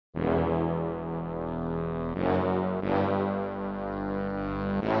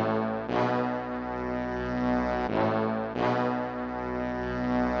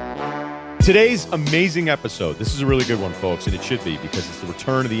Today's amazing episode. This is a really good one, folks, and it should be because it's the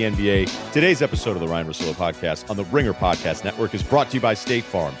return of the NBA. Today's episode of the Ryan Russillo Podcast on the Ringer Podcast Network is brought to you by State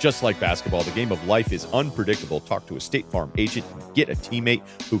Farm. Just like basketball, the game of life is unpredictable. Talk to a State Farm agent and get a teammate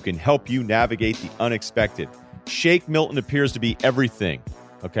who can help you navigate the unexpected. Shake Milton appears to be everything,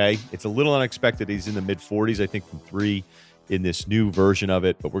 okay? It's a little unexpected. He's in the mid-40s, I think, from 3 in this new version of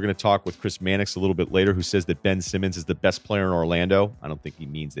it. But we're going to talk with Chris Mannix a little bit later, who says that Ben Simmons is the best player in Orlando. I don't think he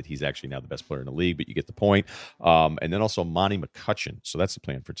means that he's actually now the best player in the league, but you get the point. And then also Monty McCutchen. So that's the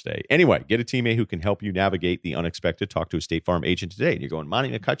plan for today. Anyway, get a teammate who can help you navigate the unexpected. Talk to a State Farm agent today. And you're going,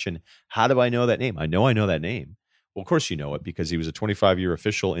 Monty McCutchen, how do I know that name? I know that name. Well, of course you know it because he was a 25-year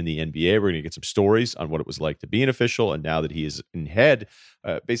official in the NBA. We're going to get some stories on what it was like to be an official, and now that he is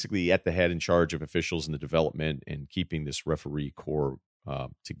basically at the head in charge of officials and the development and keeping this referee corps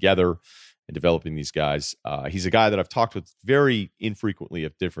together and developing these guys. He's a guy that I've talked with very infrequently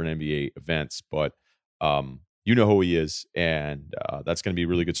at different NBA events, but you know who he is, and that's going to be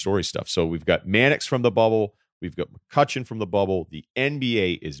really good story stuff. So we've got Mannix from the bubble. We've got McCutchen from the bubble. The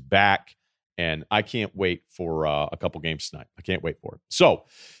NBA is back. And I can't wait for a couple games tonight. I can't wait for it. So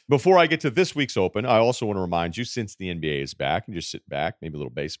before I get to this week's Open, I also want to remind you, since the NBA is back, and just sit back, maybe a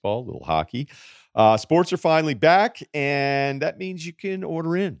little baseball, a little hockey. Sports are finally back, and that means you can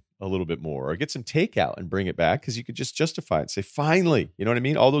order in a little bit more or get some takeout and bring it back because you could just justify it. Say, finally, you know what I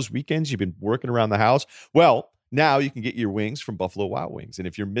mean? All those weekends you've been working around the house. Well, now you can get your wings from Buffalo Wild Wings. And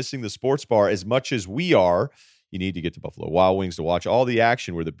if you're missing the sports bar as much as we are, you need to get to Buffalo Wild Wings to watch all the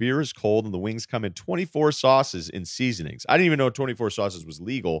action where the beer is cold and the wings come in 24 sauces and seasonings. I didn't even know 24 sauces was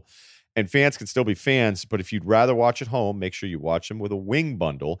legal, and fans can still be fans. But if you'd rather watch at home, make sure you watch them with a wing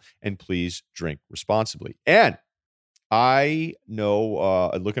bundle, and please drink responsibly. And I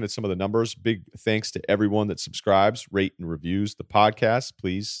know, looking at some of the numbers, big thanks to everyone that subscribes, rate, and reviews the podcast.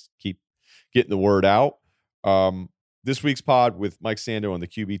 Please keep getting the word out. This week's pod with Mike Sando on the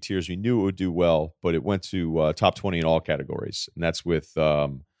QB tiers, we knew it would do well, but it went to top 20 in all categories. And that's with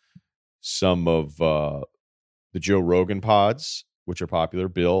some of the Joe Rogan pods, which are popular,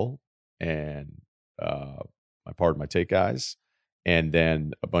 Bill and my take guys, and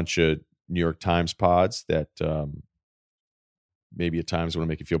then a bunch of New York Times pods that maybe at times want to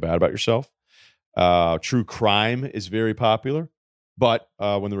make you feel bad about yourself. True crime is very popular. But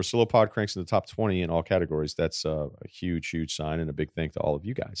when the Russillo pod cranks in the top 20 in all categories, that's a huge, huge sign, and a big thank to all of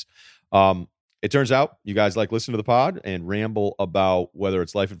you guys. It turns out you guys like listen to the pod and ramble about whether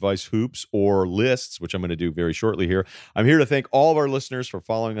it's life advice, hoops, or lists, which I'm going to do very shortly here. I'm here to thank all of our listeners for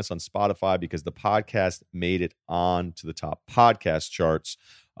following us on Spotify because the podcast made it on to the top podcast charts.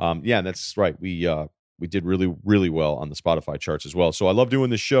 And that's right. We did really, really well on the Spotify charts as well. So I love doing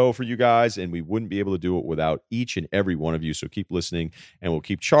the show for you guys, and we wouldn't be able to do it without each and every one of you. So keep listening, and we'll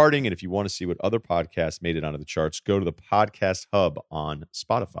keep charting. And if you want to see what other podcasts made it onto the charts, go to the podcast hub on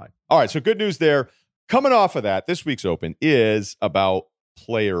Spotify. All right, so good news there. Coming off of that, this week's Open is about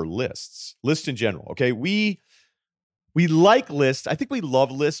player lists in general. Okay, we like lists. I think we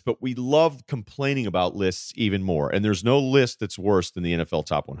love lists, but we love complaining about lists even more. And there's no list that's worse than the NFL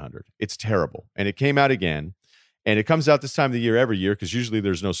Top 100. It's terrible. And it came out again. And it comes out this time of the year every year because usually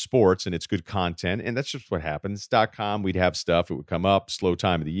there's no sports and it's good content. And that's just what happens. .com, we'd have stuff. It would come up, slow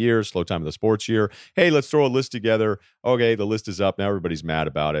time of the year, slow time of the sports year. Hey, let's throw a list together. Okay, the list is up. Now everybody's mad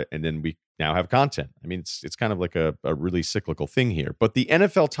about it. And then we now have content. I mean, it's kind of like a really cyclical thing here. But the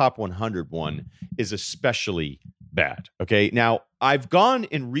NFL Top 100 one is especially bad. Okay, now I've gone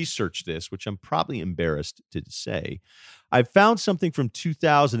and researched this, which I'm probably embarrassed to say. I found something from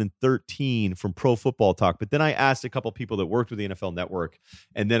 2013 from Pro Football Talk, but then I asked a couple people that worked with the NFL Network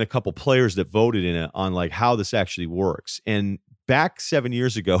and then a couple players that voted in it on like how this actually works. And back 7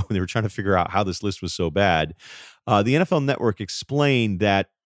 years ago, when they were trying to figure out how this list was so bad, the NFL Network explained that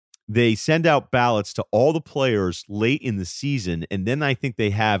they send out ballots to all the players late in the season, and then I think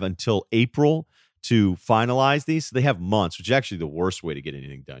they have until April to finalize these. So they have months, which is actually the worst way to get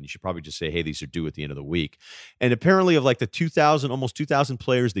anything done. You should probably just say, hey, these are due at the end of the week. And apparently of like the almost 2,000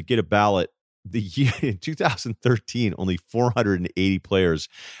 players that get a ballot, the year in 2013, only 480 players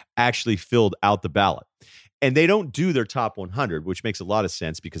actually filled out the ballot. And they don't do their top 100, which makes a lot of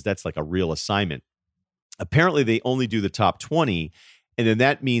sense because that's like a real assignment. Apparently they only do the top 20. And then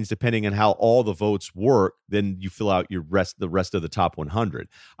that means, depending on how all the votes work, then you fill out the rest of the top 100.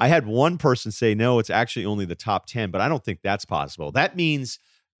 I had one person say, no, it's actually only the top 10, but I don't think that's possible. That means,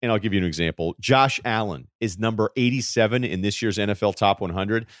 and I'll give you an example, Josh Allen is number 87 in this year's NFL Top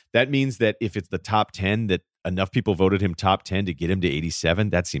 100. That means that if it's the top 10, that enough people voted him top 10 to get him to 87?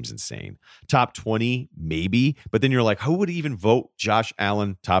 That seems insane. Top 20, maybe. But then you're like, who would even vote Josh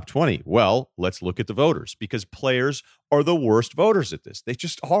Allen top 20? Well, let's look at the voters, because players are the worst voters at this. They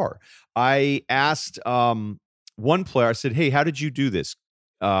just are. I asked one player, I said, hey, how did you do this?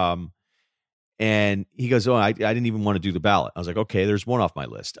 And he goes, oh, I didn't even want to do the ballot. I was like, okay, there's one off my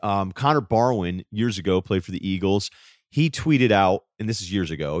list. Connor Barwin, years ago, played for the Eagles. He tweeted out, and this is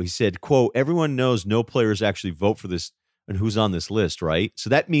years ago, he said, quote, everyone knows no players actually vote for this and who's on this list, right? So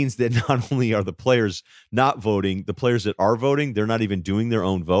that means that not only are the players not voting, the players that are voting, they're not even doing their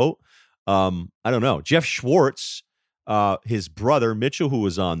own vote. I don't know. Jeff Schwartz, his brother, Mitchell, who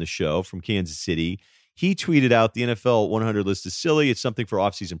was on the show from Kansas City, he tweeted out the NFL 100 list is silly. It's something for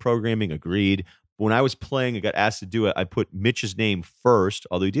offseason programming. Agreed. When I was playing and got asked to do it, I put Mitch's name first,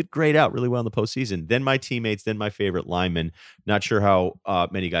 although he did grade out really well in the postseason. Then my teammates, then my favorite lineman. Not sure how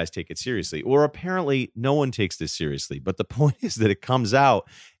many guys take it seriously. Or apparently no one takes this seriously. But the point is that it comes out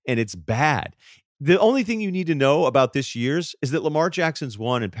and it's bad. The only thing you need to know about this year's is that Lamar Jackson's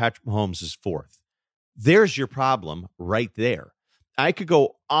 1 and Patrick Mahomes is 4th. There's your problem right there. I could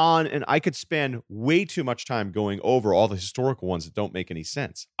go on and I could spend way too much time going over all the historical ones that don't make any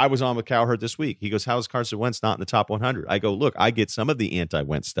sense. I was on with Cowherd this week. He goes, how is Carson Wentz not in the top 100? I go, look, I get some of the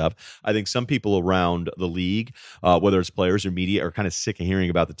anti-Wentz stuff. I think some people around the league, whether it's players or media, are kind of sick of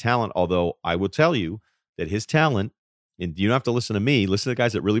hearing about the talent, although I will tell you that his talent, and you don't have to listen to me, listen to the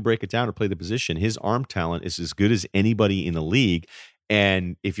guys that really break it down or play the position. His arm talent is as good as anybody in the league.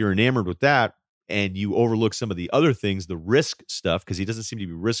 And if you're enamored with that, and you overlook some of the other things, the risk stuff, because he doesn't seem to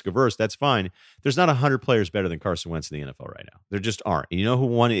be risk averse, that's fine. There's not 100 players better than Carson Wentz in the NFL right now. There just aren't. And you know who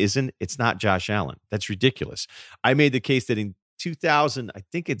one isn't? It's not Josh Allen. That's ridiculous. I made the case that in 2000, I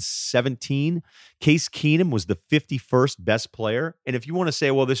think it's 17, Case Keenum was the 51st best player. And if you want to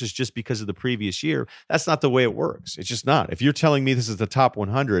say, well, this is just because of the previous year, that's not the way it works. It's just not. If you're telling me this is the top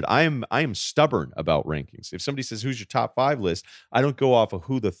 100, I am stubborn about rankings. If somebody says, who's your top 5 list? I don't go off of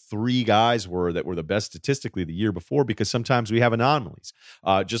who the 3 guys were that were the best statistically the year before, because sometimes we have anomalies.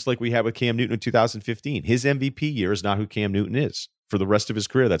 Just like we had with Cam Newton in 2015. His MVP year is not who Cam Newton is. For the rest of his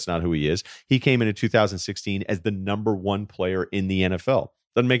career, that's not who he is. He came in 2016 as the number 1 player in the NFL.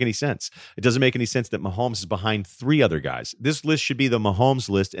 Doesn't make any sense. It doesn't make any sense that Mahomes is behind 3 other guys. This list should be the Mahomes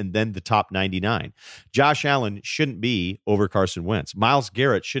list and then the top 99. Josh Allen shouldn't be over Carson Wentz. Myles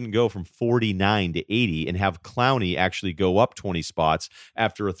Garrett shouldn't go from 49 to 80 and have Clowney actually go up 20 spots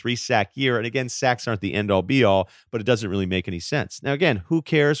after a 3-sack year. And again, sacks aren't the end-all be-all, but it doesn't really make any sense. Now, again, who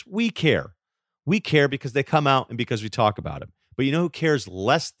cares? We care. We care because they come out and because we talk about them. But you know who cares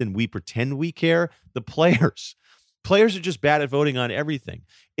less than we pretend we care? The players. Players are just bad at voting on everything.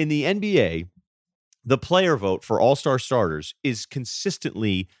 In the NBA, the player vote for all-star starters is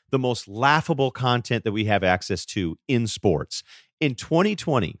consistently the most laughable content that we have access to in sports. In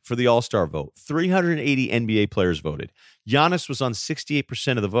 2020, for the all-star vote, 380 NBA players voted. Giannis was on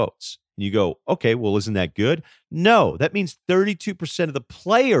 68% of the votes. And you go, okay, well, isn't that good? No, that means 32% of the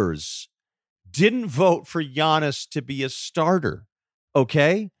players didn't vote for Giannis to be a starter,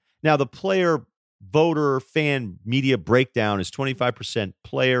 okay? Now, the player, voter, fan, media breakdown is 25%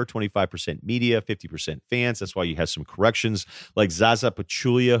 player, 25% media, 50% fans. That's why you have some corrections, like Zaza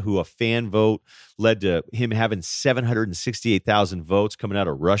Pachulia, who a fan vote led to him having 768,000 votes coming out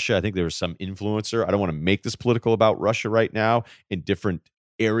of Russia. I think there was some influencer. I don't want to make this political about Russia right now in different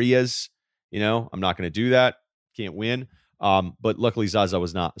areas. You know, I'm not going to do that. Can't win. But luckily, Zaza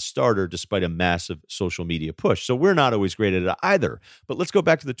was not a starter despite a massive social media push. So we're not always great at it either. But let's go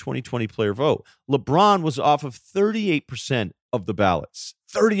back to the 2020 player vote. LeBron was off of 38% of the ballots.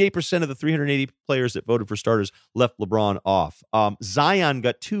 38% of the 380 players that voted for starters left LeBron off. Zion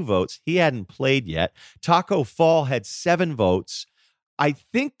got 2 votes. He hadn't played yet. Taco Fall had 7 votes. I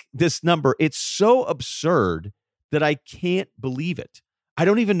think this number, it's so absurd that I can't believe it. I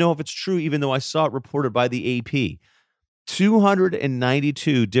don't even know if it's true, even though I saw it reported by the AP.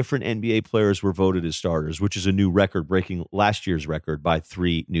 292 different NBA players were voted as starters, which is a new record, breaking last year's record by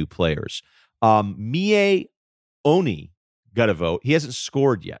 3 new players. Mie Oni got a vote. He hasn't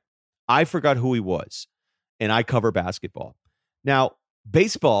scored yet. I forgot who he was, and I cover basketball. Now,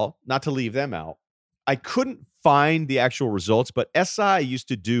 baseball, not to leave them out, I couldn't find the actual results, but SI used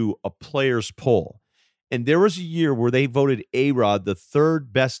to do a players poll, and there was a year where they voted A-Rod the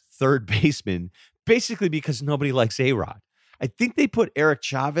 3rd best third baseman, basically because nobody likes A-Rod. I think they put Eric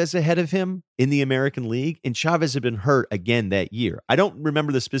Chavez ahead of him in the American League, and Chavez had been hurt again that year. I don't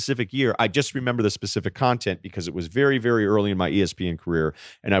remember the specific year. I just remember the specific content because it was very, very early in my ESPN career,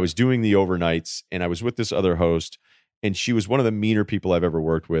 and I was doing the overnights, and I was with this other host, and she was one of the meaner people I've ever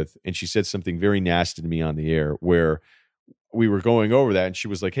worked with. And she said something very nasty to me on the air where we were going over that, and she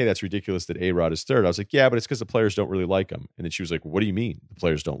was like, "Hey, that's ridiculous that A-Rod is third." I was like, "Yeah, but it's because the players don't really like him." And then she was like, "What do you mean the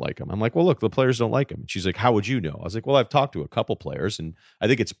players don't like him?" I'm like, "Well, look, the players don't like him." And she's like, "How would you know?" I was like, "Well, I've talked to a couple players, and I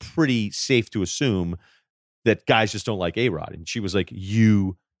think it's pretty safe to assume that guys just don't like A-Rod." And she was like,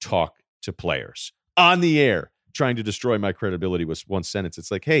 "You talk to players on the air," trying to destroy my credibility with one sentence.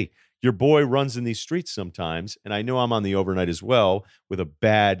 It's like, hey, your boy runs in these streets sometimes, and I know I'm on the overnight as well with a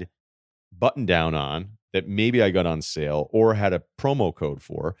bad button down on that maybe I got on sale or had a promo code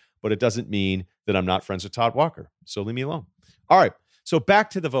for, but it doesn't mean that I'm not friends with Todd Walker. So leave me alone. All right. So back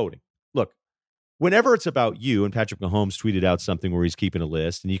to the voting. Look, whenever it's about you, and Patrick Mahomes tweeted out something where he's keeping a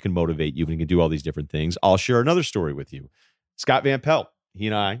list and he can motivate you and he can do all these different things, I'll share another story with you. Scott Van Pelt, he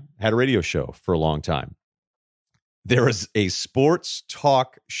and I had a radio show for a long time. There is a sports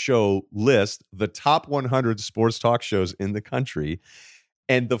talk show list, the top 100 sports talk shows in the country.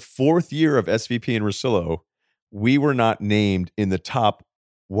 And the fourth year of SVP and Russillo, we were not named in the top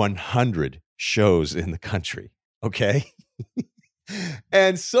 100 shows in the country. Okay.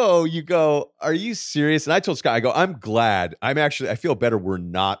 And so you go, are you serious? And I told Scott, I go, I'm glad. I feel better we're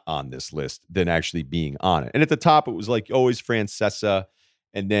not on this list than actually being on it. And at the top, it was like always Francesa.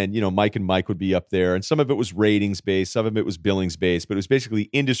 And then, Mike and Mike would be up there. And some of it was ratings based, some of it was billings based, but it was basically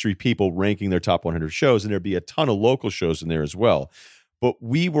industry people ranking their top 100 shows. And there'd be a ton of local shows in there as well. But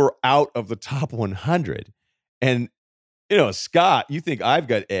we were out of the top 100. And, Scott, you think I've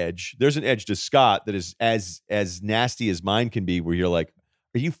got edge. There's an edge to Scott that is as nasty as mine can be, where you're like,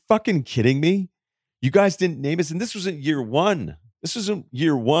 are you fucking kidding me? You guys didn't name us. And this wasn't year one. This isn't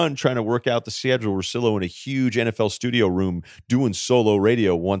year one trying to work out the schedule. Russillo in a huge NFL studio room doing solo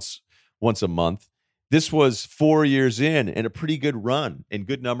radio once a month. This was 4 years in and a pretty good run and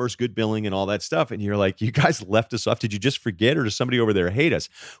good numbers, good billing and all that stuff. And you're like, you guys left us off. Did you just forget, or does somebody over there hate us?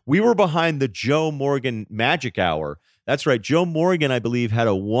 We were behind the Joe Morgan Magic Hour. That's right. Joe Morgan, I believe, had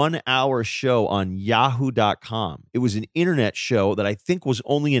a 1 hour show on yahoo.com. It was an internet show that I think was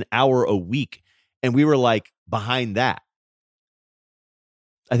only an hour a week. And we were like behind that.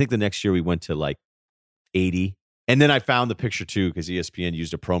 I think the next year we went to like 80. And then I found the picture too, because ESPN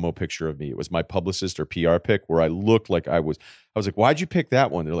used a promo picture of me. It was my publicist or PR pick where I looked like I was like, why'd you pick that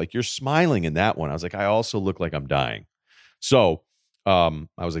one? They're like, you're smiling in that one. I was like, I also look like I'm dying. So I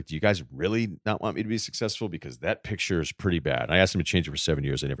was like, do you guys really not want me to be successful? Because that picture is pretty bad. I asked them to change it for 7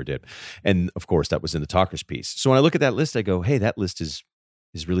 years. I never did. And of course, that was in the talkers piece. So when I look at that list, I go, hey, that list is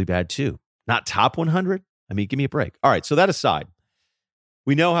really bad too. Not top 100. I mean, give me a break. All right. So that aside,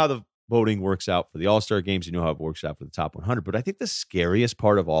 we know how the voting works out for the All-Star games. You know how it works out for the top 100. But I think the scariest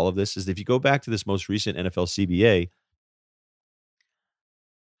part of all of this is if you go back to this most recent NFL CBA,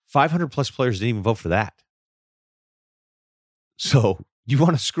 500 plus players didn't even vote for that. So you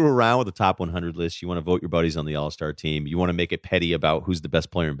want to screw around with the top 100 list. You want to vote your buddies on the All-Star team. You want to make it petty about who's the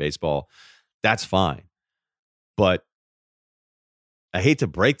best player in baseball. That's fine. But I hate to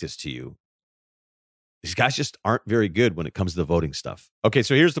break this to you. These guys just aren't very good when it comes to the voting stuff. Okay,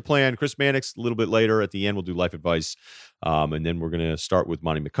 so here's the plan. Chris Mannix, a little bit later at the end, we'll do life advice. And then we're going to start with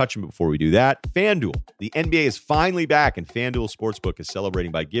Monty McCutchen. But before we do that, FanDuel. The NBA is finally back, and FanDuel Sportsbook is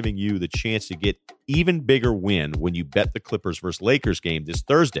celebrating by giving you the chance to get even bigger win when you bet the Clippers versus Lakers game this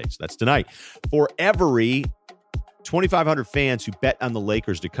Thursday. So that's tonight. For every 2,500 fans who bet on the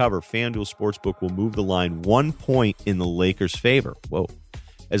Lakers to cover, FanDuel Sportsbook will move the line 1 point in the Lakers' favor. Whoa.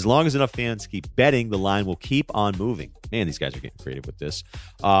 As long as enough fans keep betting, the line will keep on moving. Man, these guys are getting creative with this.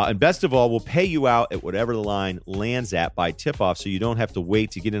 And best of all, we'll pay you out at whatever the line lands at by tip-off, so you don't have to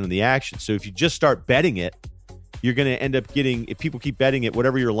wait to get into the action. So if you just start betting it, you're going to end up getting, if people keep betting it,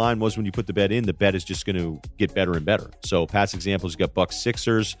 whatever your line was when you put the bet in, the bet is just going to get better and better. So past examples, you got Bucks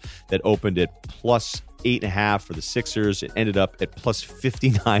Sixers that opened at plus 8.5 for the Sixers. It ended up at plus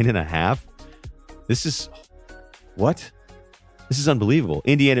 59.5. This is, what? This is unbelievable.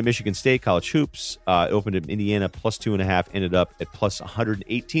 Indiana, Michigan State, college hoops opened at Indiana plus 2.5, ended up at plus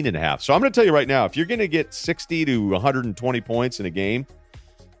 118.5. So I'm going to tell you right now, if you're going to get 60 to 120 points in a game,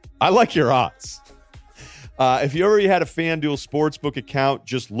 I like your odds. If you already had a FanDuel Sportsbook account,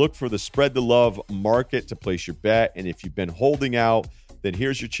 just look for the Spread the Love market to place your bet. And if you've been holding out, then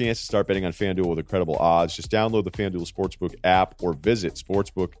here's your chance to start betting on FanDuel with incredible odds. Just download the FanDuel Sportsbook app or visit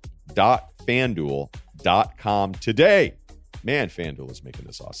sportsbook.fanduel.com today. Man, FanDuel is making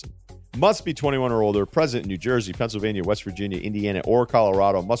this awesome. Must be 21 or older, present in New Jersey, Pennsylvania, West Virginia, Indiana, or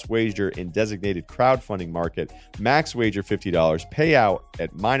Colorado. Must wager in designated crowdfunding market. Max wager $50. Payout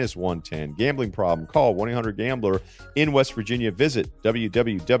at -110. Gambling problem? Call 1-800-GAMBLER. In West Virginia, visit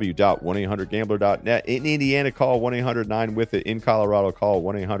www.1800gambler.net. In Indiana, call 1-800-9-WITH-IT. In Colorado, call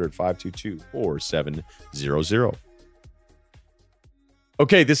 1-800-522-4700.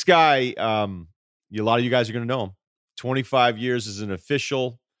 Okay, this guy, a lot of you guys are going to know him. 25 years as an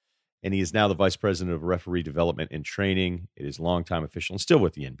official. And he is now the vice president of referee development and training. It is longtime official and still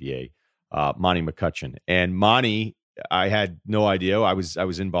with the NBA, Monty McCutchen. And Monty, I had no idea. I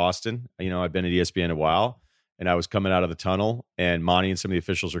was in Boston. I've been at ESPN a while, and I was coming out of the tunnel. And Monty and some of the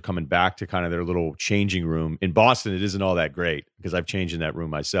officials are coming back to kind of their little changing room. In Boston, it isn't all that great because I've changed in that room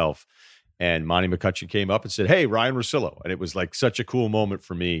myself. And Monty McCutchen came up and said, "Hey, Ryan Russillo," and it was like such a cool moment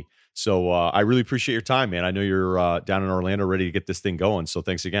for me. So I really appreciate your time, man. I know you're down in Orlando ready to get this thing going. So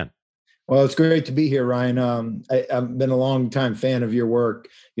thanks again. Well, it's great to be here, Ryan. I've been a long-time fan of your work.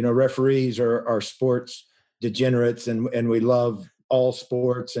 Referees are sports degenerates, and we love all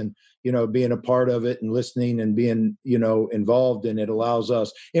sports, and being a part of it and listening and being involved in it allows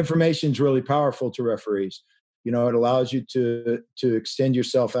us. Information is really powerful to referees. It allows you to extend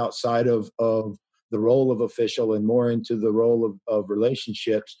yourself outside of the role of official and more into the role of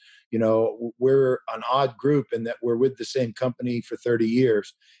relationships. We're an odd group in that we're with the same company for 30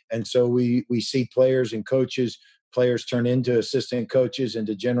 years. And so we see players and coaches, players turn into assistant coaches,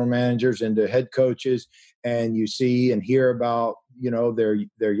 into general managers, into head coaches. And you see and hear about,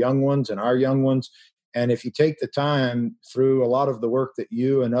 their young ones and our young ones. And if you take the time through a lot of the work that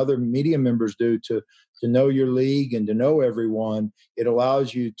you and other media members do to know your league and to know everyone, it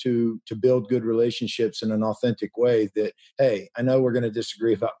allows you to build good relationships in an authentic way that, hey, I know we're going to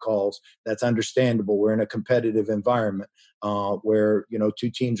disagree about calls. That's understandable. We're in a competitive environment where, two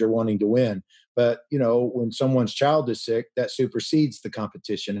teams are wanting to win. But, when someone's child is sick, that supersedes the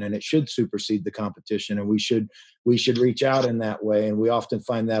competition, and it should supersede the competition. And we should reach out in that way. And we often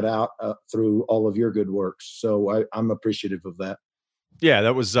find that out through all of your good works. So I'm appreciative of that. Yeah,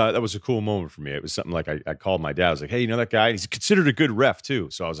 that was a cool moment for me. It was something like I called my dad. I was like, "Hey, you know that guy? He's considered a good ref too."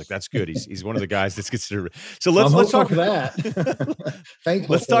 So I was like, "That's good. He's one of the guys that's considered." So let's talk about that.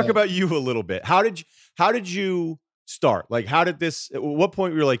 Let's talk about you a little bit. How did you start? Like, how did this? At what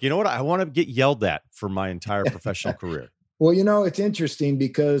point were you like, you know what? I want to get yelled at for my entire professional career. Well, it's interesting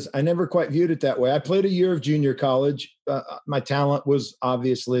because I never quite viewed it that way. I played a year of junior college. My talent was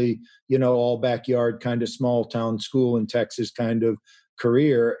obviously, all backyard kind of small town school in Texas kind of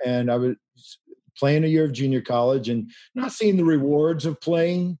career. And I was playing a year of junior college and not seeing the rewards of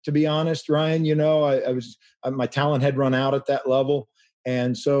playing, to be honest, Ryan. My talent had run out at that level.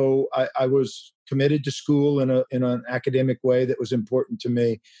 And so I was committed to school in an academic way that was important to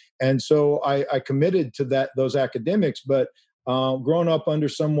me. And so I committed to those academics, but growing up under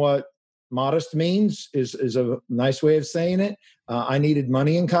somewhat modest means is a nice way of saying it. I needed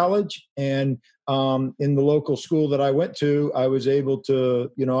money in college, and in the local school that I went to, I was able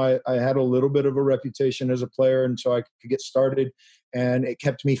to, I had a little bit of a reputation as a player, and so I could get started, and it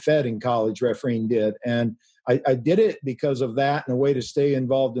kept me fed in college, refereeing did. And I did it because of that and a way to stay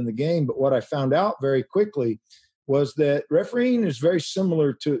involved in the game. But what I found out very quickly was that refereeing is very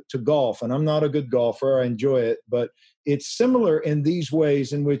similar to golf. And I'm not a good golfer. I enjoy it. But it's similar in these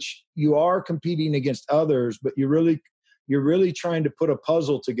ways in which you are competing against others, but you're really trying to put a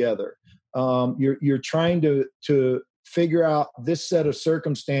puzzle together. You're trying to figure out this set of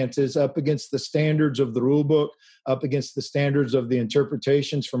circumstances up against the standards of the rule book, up against the standards of the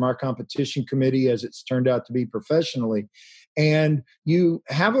interpretations from our competition committee, as it's turned out to be professionally. And you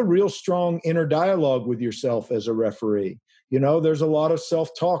have a real strong inner dialogue with yourself as a referee. There's a lot of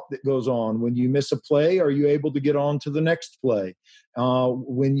self-talk that goes on. When you miss a play, are you able to get on to the next play?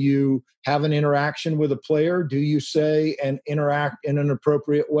 When you have an interaction with a player, do you say and interact in an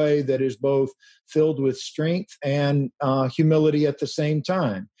appropriate way that is both filled with strength and humility at the same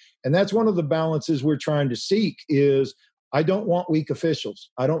time? And that's one of the balances we're trying to seek is, I don't want weak officials.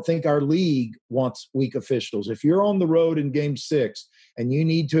 I don't think our league wants weak officials. If you're on the road in Game 6 and you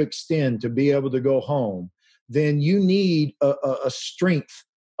need to extend to be able to go home, then you need a strength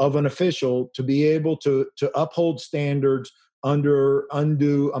of an official to be able to uphold standards under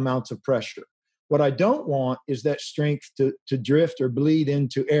undue amounts of pressure. What I don't want is that strength to drift or bleed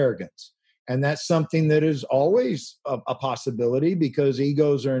into arrogance. And that's something that is always a possibility because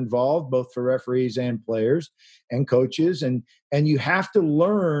egos are involved, both for referees and players and coaches. And you have to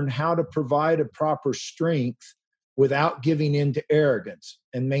learn how to provide a proper strength without giving in to arrogance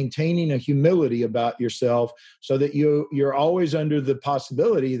and maintaining a humility about yourself so that you're always under the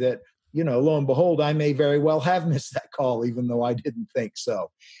possibility that lo and behold, I may very well have missed that call, even though I didn't think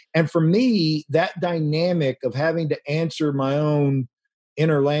so. And for me, that dynamic of having to answer my own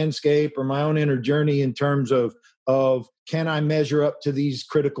inner landscape or my own inner journey in terms of can I measure up to these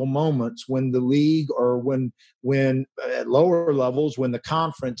critical moments when the league or when at lower levels, when the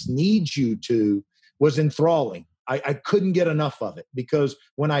conference needs you to, was enthralling. I couldn't get enough of it, because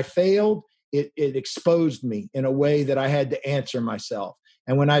when I failed, it exposed me in a way that I had to answer myself.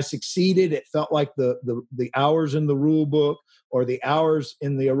 And when I succeeded, it felt like the hours in the rule book or the hours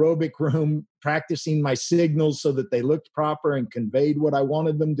in the aerobic room practicing my signals so that they looked proper and conveyed what I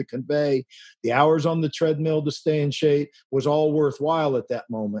wanted them to convey, the hours on the treadmill to stay in shape, was all worthwhile at that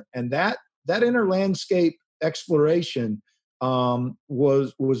moment. And that inner landscape exploration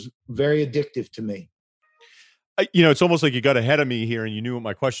was very addictive to me. It's almost like you got ahead of me here, and you knew what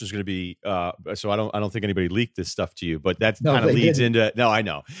my question was going to be. So I don't think anybody leaked this stuff to you, but that kind of leads into. No, I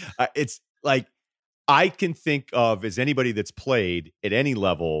know. It's like I can think of as anybody that's played at any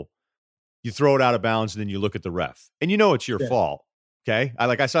level. You throw it out of bounds, and then you look at the ref, and it's your fault. Okay,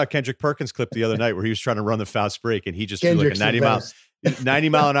 I saw a Kendrick Perkins clip the other night where he was trying to run the fast break, and he just threw like a 90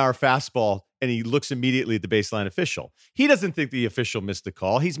 mile an hour fastball, and he looks immediately at the baseline official. He doesn't think the official missed the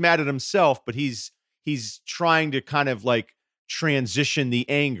call. He's mad at himself, but he's trying to kind of like transition the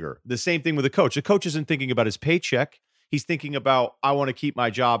anger. The same thing with the coach. The coach isn't thinking about his paycheck. He's thinking about, I want to keep my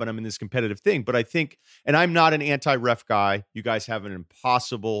job and I'm in this competitive thing. But I think, and I'm not an anti-ref guy. You guys have an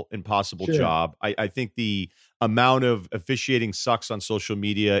impossible sure. job. I think the amount of officiating sucks on social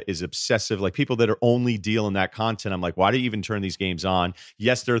media is obsessive. Like people that are only dealing that content, I'm like, why do you even turn these games on?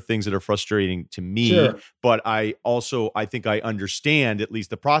 Yes, there are things that are frustrating to me, sure. but I think I understand at least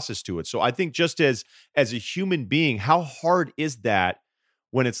the process to it. So I think just as a human being, how hard is that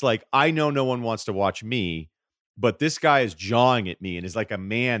when it's like, I know no one wants to watch me, but this guy is jawing at me and is like a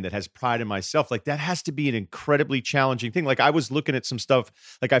man that has pride in myself. Like that has to be an incredibly challenging thing. Like I was looking at some stuff,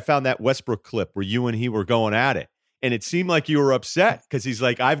 like I found that Westbrook clip where you and he were going at it. And it seemed like you were upset because he's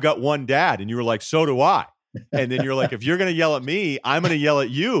like, I've got one dad. And you were like, so do I. And then you're like, if you're going to yell at me, I'm going to yell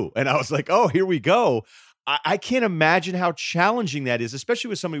at you. And I was like, oh, here we go. I can't imagine how challenging that is, especially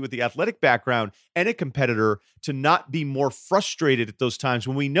with somebody with the athletic background and a competitor, to not be more frustrated at those times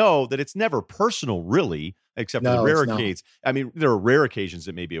when we know that it's never personal, really, except for the rare occasions. I mean, there are rare occasions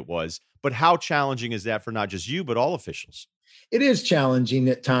that maybe it was, but how challenging is that for not just you, but all officials? It is challenging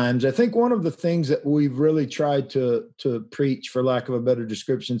at times. I think one of the things that we've really tried to preach, for lack of a better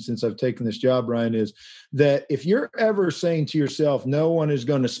description, since I've taken this job, Ryan, is that if you're ever saying to yourself, no one is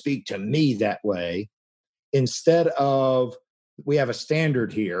going to speak to me that way, instead of we have a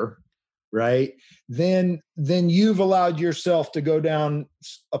standard here, right? Then you've allowed yourself to go down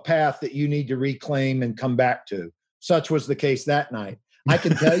a path that you need to reclaim and come back to. Such was the case that night. I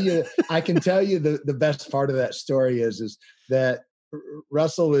can tell you the best part of that story is that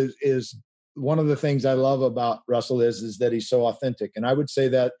Russell is one of the things I love about Russell is that he's so authentic. And I would say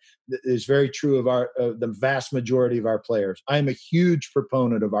that is very true of the vast majority of our players. I am a huge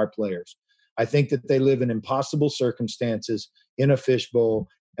proponent of our players. I think that they live in impossible circumstances in a fishbowl,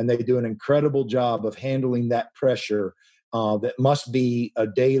 and they do an incredible job of handling that pressure that must be a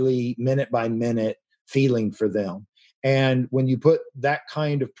daily, minute-by-minute feeling for them. And when you put that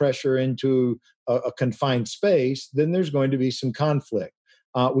kind of pressure into a confined space, then there's going to be some conflict.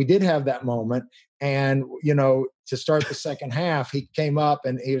 We did have that moment. And, to start the second half, he came up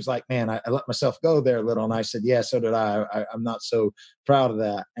and he was like, man, I let myself go there a little. And I said, yeah, so did I. I'm not so proud of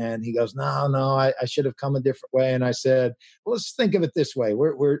that. And he goes, no, I should have come a different way. And I said, well, let's think of it this way.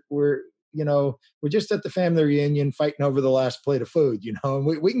 We're just at the family reunion fighting over the last plate of food, and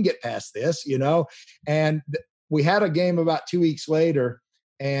we can get past this, and we had a game about 2 weeks later,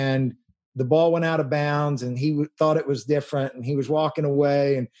 and the ball went out of bounds, and he thought it was different, and he was walking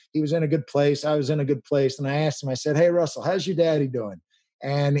away, and he was in a good place. I was in a good place. And I asked him, I said, hey, Russell, how's your daddy doing?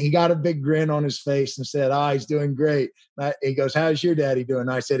 And he got a big grin on his face and said, he's doing great. He goes, how's your daddy doing?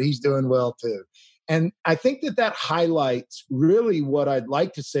 And I said, he's doing well too. And I think that highlights really what I'd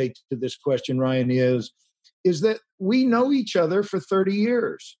like to say to this question, Ryan, is that we know each other for 30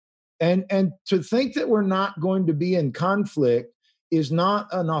 years. And to think that we're not going to be in conflict is not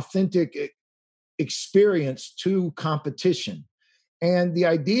an authentic experience to competition. And the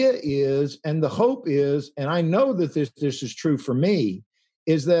idea is, and the hope is, and I know that this is true for me,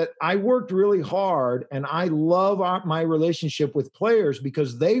 is that I worked really hard, and I love my relationship with players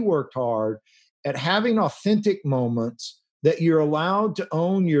because they worked hard at having authentic moments that you're allowed to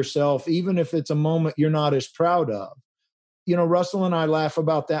own yourself, even if it's a moment you're not as proud of. Russell and I laugh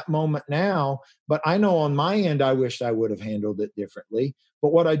about that moment now, but I know on my end, I wished I would have handled it differently.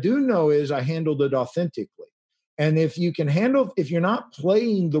 But what I do know is I handled it authentically. And if you're not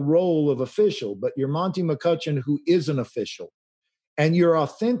playing the role of official, but you're Monty McCutchen, who is an official, and you're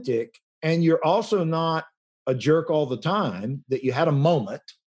authentic, and you're also not a jerk all the time, that you had a moment,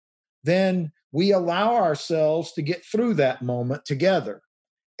 then we allow ourselves to get through that moment together.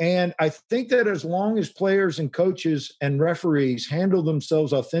 And I think that as long as players and coaches and referees handle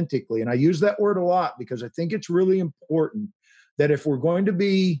themselves authentically, and I use that word a lot because I think it's really important that if we're going to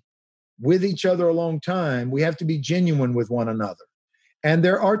be with each other a long time, we have to be genuine with one another. And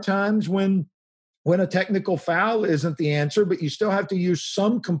there are times when a technical foul isn't the answer, but you still have to use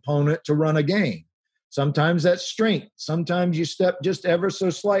some component to run a game. Sometimes that's strength. Sometimes you step just ever so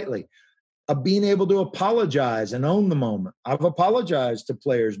slightly. Being able to apologize and own the moment. I've apologized to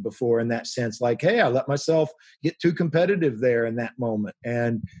players before in that sense, like, hey, I let myself get too competitive there in that moment.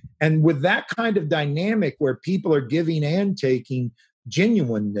 And with that kind of dynamic where people are giving and taking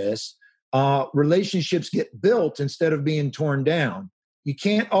genuineness, relationships get built instead of being torn down. You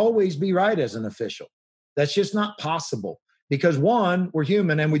can't always be right as an official. That's just not possible because, one, we're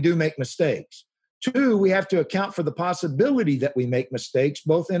human and we do make mistakes. Two, we have to account for the possibility that we make mistakes,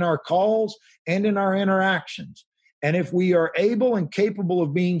 both in our calls and in our interactions. And if we are able and capable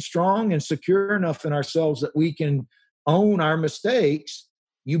of being strong and secure enough in ourselves that we can own our mistakes,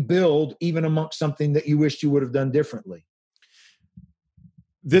 you build even amongst something that you wished you would have done differently.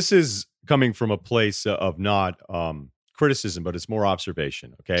 This is coming from a place of not criticism, but it's more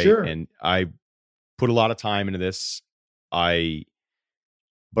observation. Okay. Sure. And I put a lot of time into this.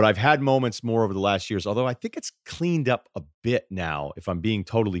 But I've had moments more over the last years, although I think it's cleaned up a bit now, if I'm being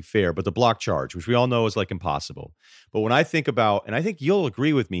totally fair. But the block charge, which we all know is like impossible. But when I think about, and I think you'll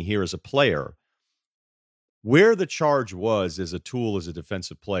agree with me here as a player, where the charge was as a tool, as a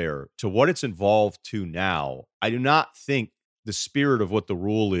defensive player, to what it's evolved to now, I do not think the spirit of what the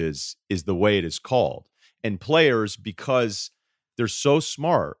rule is the way it is called. And players, because they're so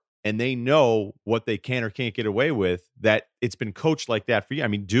smart, and they know what they can or can't get away with, that it's been coached like that for you. I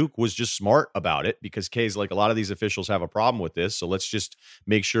mean, Duke was just smart about it because Kay's like, a lot of these officials have a problem with this. So let's just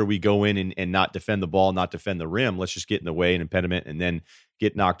make sure we go in and not defend the ball, not defend the rim. Let's just get in the way and impediment and then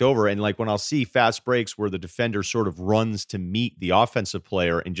get knocked over. And like when I'll see fast breaks where the defender sort of runs to meet the offensive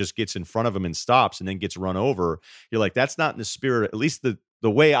player and just gets in front of him and stops and then gets run over, you're like, that's not in the spirit, at least the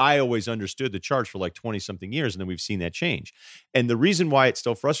way I always understood the charge for like 20 something years. And then we've seen that change. And the reason why it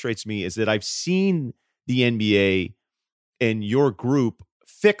still frustrates me is that I've seen the NBA and your group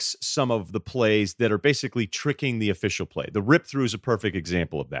fix some of the plays that are basically tricking the official play. The rip through is a perfect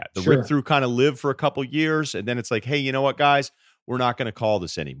example of that. The rip through kind of lived for a couple years. And then it's like, hey, you know what, guys? We're not going to call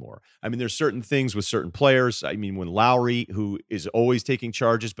this anymore. I mean, there's certain things with certain players. I mean, when Lowry, who is always taking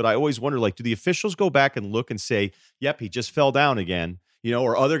charges, but I always wonder, like, do the officials go back and look and say, yep, he just fell down again,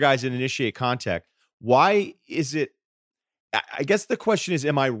 or other guys that initiate contact? Why is it? I guess the question is,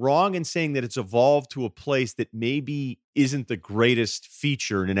 am I wrong in saying that it's evolved to a place that maybe isn't the greatest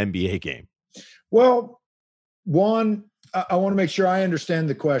feature in an NBA game? Well, one, I want to make sure I understand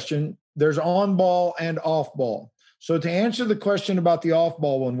the question. There's on ball and off ball. So to answer the question about the off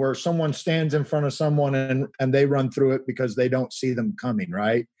ball one, where someone stands in front of someone and they run through it because they don't see them coming,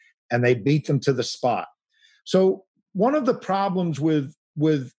 right? And they beat them to the spot. So one of the problems with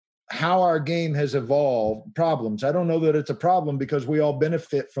how our game has evolved, I don't know that it's a problem because we all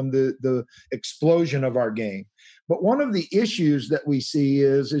benefit from the explosion of our game. But one of the issues that we see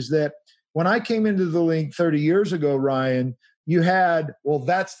is that when I came into the league 30 years ago, Ryan, you had, well,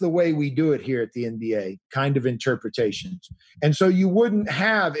 that's the way we do it here at the NBA kind of interpretations. And so you wouldn't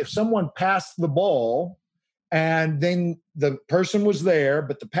have, if someone passed the ball and then the person was there,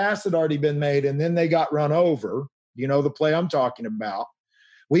 but the pass had already been made and then they got run over, the play I'm talking about,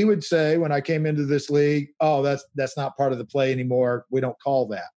 we would say when I came into this league, oh, that's not part of the play anymore. We don't call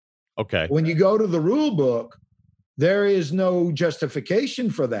that. Okay. When you go to the rule book, there is no justification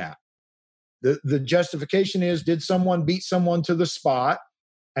for that. The justification is, did someone beat someone to the spot?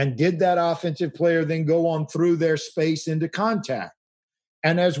 And did that offensive player then go on through their space into contact?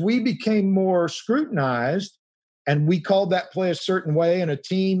 And as we became more scrutinized and we called that play a certain way in a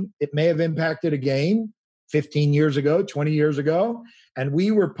team, it may have impacted a game 15 years ago, 20 years ago. And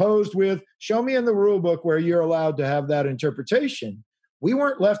we were posed with, show me in the rule book where you're allowed to have that interpretation. We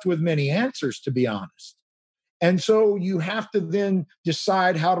weren't left with many answers, to be honest. And so you have to then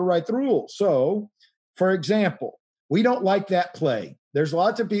decide how to write the rules. So, for example, we don't like that play. There's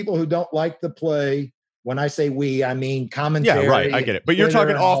lots of people who don't like the play. When I say we, I mean commentary. Yeah, right. I get it. But you're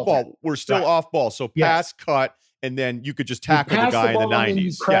talking off ball. We're still off ball. So pass, cut, and then you could just tackle the pass guy in the ball and then 90s.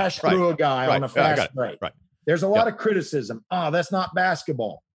 you crash through a guy on a fast break. Right. There's a lot of criticism. That's not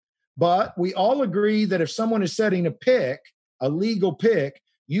basketball. But we all agree that if someone is setting a pick, a legal pick,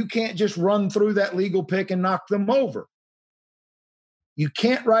 you can't just run through that legal pick and knock them over. You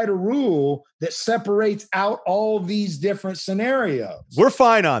can't write a rule that separates out all these different scenarios. We're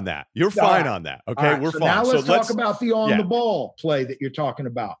fine on that. You're fine on that. Okay, we're fine. Now let's talk about the on-the-ball play that you're talking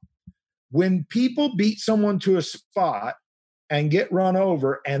about. When people beat someone to a spot and get run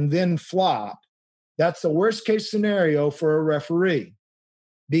over and then flop, that's the worst-case scenario for a referee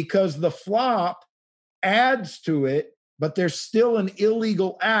because the flop adds to it, but there's still an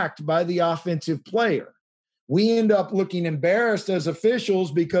illegal act by the offensive player. We end up looking embarrassed as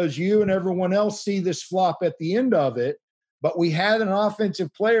officials because you and everyone else see this flop at the end of it. But we had an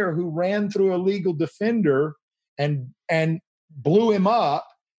offensive player who ran through a legal defender and blew him up.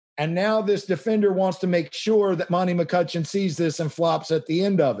 And now this defender wants to make sure that Monty McCutchen sees this and flops at the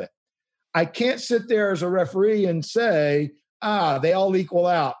end of it. I can't sit there as a referee and say, they all equal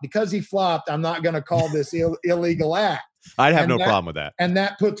out. Because he flopped, I'm not going to call this illegal act. I'd have no problem with that. And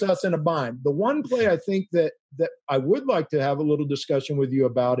that puts us in a bind. The one play I think that I would like to have a little discussion with you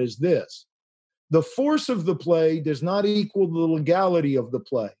about is this. The force of the play does not equal the legality of the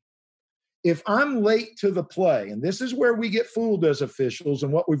play. If I'm late to the play, and this is where we get fooled as officials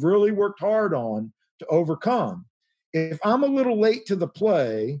and what we've really worked hard on to overcome. If I'm a little late to the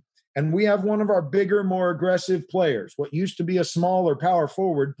play and we have one of our bigger, more aggressive players, what used to be a smaller power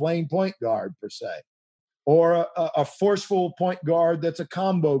forward playing point guard per se, or a forceful point guard that's a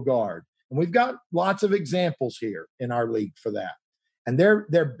combo guard. And we've got lots of examples here in our league for that. And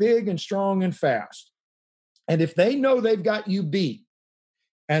they're big and strong and fast. And if they know they've got you beat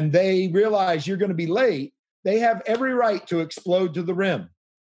and they realize you're going to be late, they have every right to explode to the rim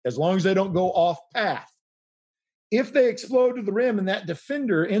as long as they don't go off path. If they explode to the rim and that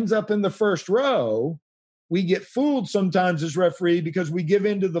defender ends up in the first row, we get fooled sometimes as referee because we give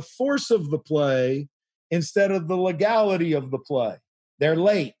into the force of the play instead of the legality of the play. They're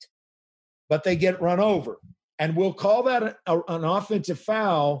late, but they get run over. And we'll call that an offensive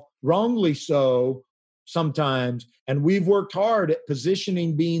foul, wrongly so sometimes. And we've worked hard at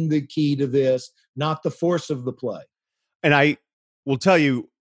positioning being the key to this, not the force of the play. And I will tell you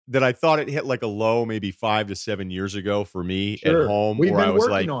that I thought it hit like a low maybe 5 to 7 years ago for me at home. We've where been I was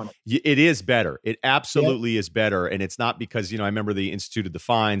working like, on it. It is better. It absolutely is better. And it's not because, I remember they instituted the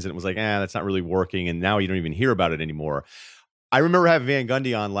fines and it was like, that's not really working. And now you don't even hear about it anymore. I remember having Van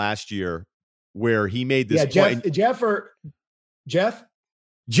Gundy on last year where he made this point. Jeff.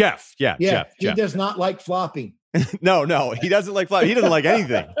 Jeff. He does not like flopping. No, he doesn't like flopping. He doesn't like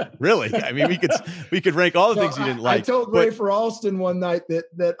anything, really. I mean, we could rank all the things he didn't like. I told Ray for Alston one night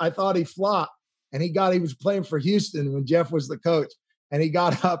that I thought he flopped, and he was playing for Houston when Jeff was the coach, and he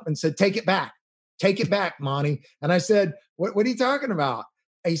got up and said, "Take it back, Monty." And I said, "What are you talking about?"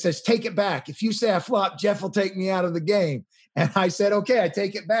 And he says, "Take it back. If you say I flop, Jeff will take me out of the game." And I said, "Okay, I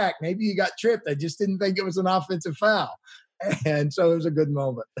take it back. Maybe you got tripped. I just didn't think it was an offensive foul." And so it was a good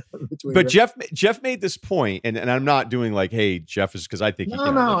moment. But Jeff made this point, and I'm not doing like, hey, Jeff is, because I think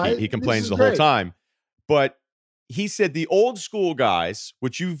he complains the whole time. But he said the old school guys,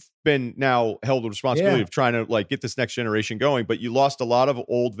 which you've been now held the responsibility of trying to like get this next generation going, but you lost a lot of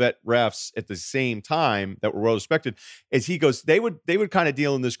old vet refs at the same time that were well respected. As he goes, they would kind of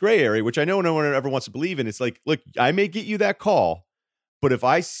deal in this gray area, which I know no one ever wants to believe in. It's like, look, I may get you that call, but if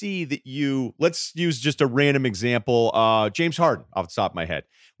I see that let's use just a random example, James Harden off the top of my head,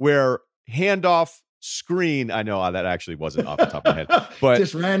 where handoff screen, I know that actually wasn't off the top of my head, but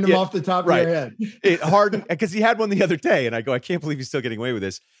just random off the top of your head. Harden, because he had one the other day, and I go, I can't believe he's still getting away with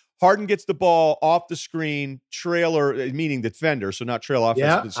this. Harden gets the ball off the screen, trailer, meaning the defender, so not trail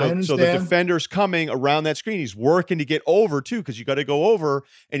offense. So the defender's coming around that screen. He's working to get over, too, because you got to go over,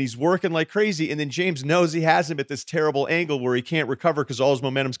 and he's working like crazy. And then James knows he has him at this terrible angle where he can't recover because all his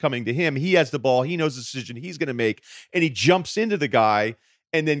momentum's coming to him. He has the ball. He knows the decision he's going to make, and he jumps into the guy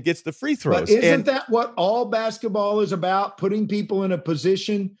and then gets the free throws. But isn't that what all basketball is about? Putting people in a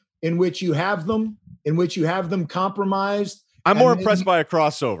position in which you have them compromised. I'm more impressed by a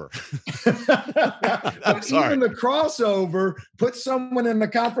crossover. I'm sorry. Even the crossover puts someone in a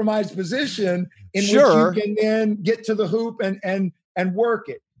compromised position in which you can then get to the hoop and work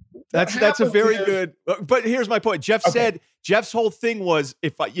it. That's a very good. But here's my point. Jeff said Jeff's whole thing was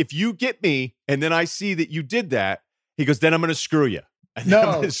if you get me and then I see that you did that, he goes, then I'm going to screw you.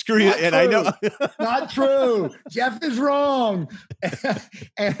 No, screw you. And I know not true. Jeff is wrong.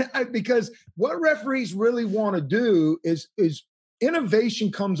 And because what referees really want to do is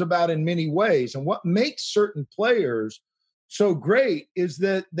innovation comes about in many ways. And what makes certain players so great is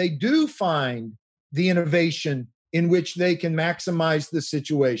that they do find the innovation in which they can maximize the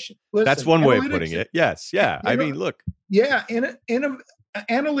situation. Listen, that's one way of putting it. Yes. Yeah. I mean, look. Yeah.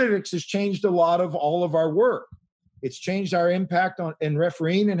 Analytics has changed a lot of all of our work. It's changed our impact in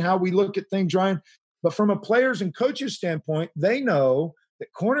refereeing and how we look at things, Ryan. But from a players and coaches standpoint, they know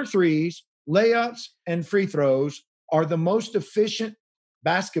that corner threes, layups, and free throws are the most efficient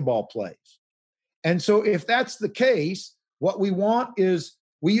basketball plays. And so if that's the case, what we want is,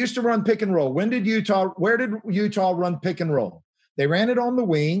 we used to run pick and roll. Where did Utah run pick and roll? They ran it on the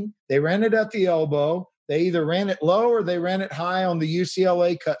wing. They ran it at the elbow. They either ran it low or they ran it high on the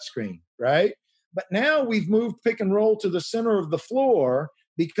UCLA cut screen, right? But now we've moved pick and roll to the center of the floor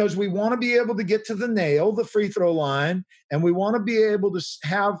because we want to be able to get to the nail, the free throw line, and we want to be able to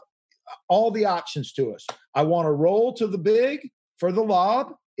have all the options to us. I want to roll to the big for the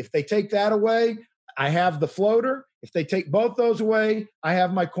lob. If they take that away, I have the floater. If they take both those away, I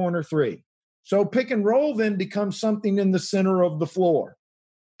have my corner three. So pick and roll then becomes something in the center of the floor.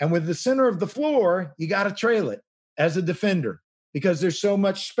 And with the center of the floor, you got to trail it as a defender because there's so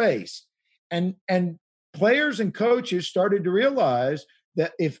much space. And players and coaches started to realize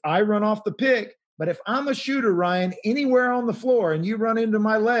that if I run off the pick, but if I'm a shooter, Ryan, anywhere on the floor and you run into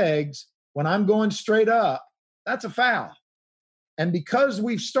my legs when I'm going straight up, that's a foul. And because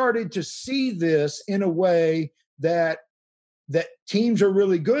we've started to see this in a way that teams are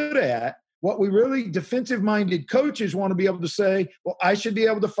really good at, what we really defensive-minded coaches want to be able to say, well, I should be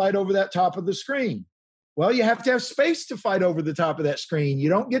able to fight over that top of the screen. Well, you have to have space to fight over the top of that screen. You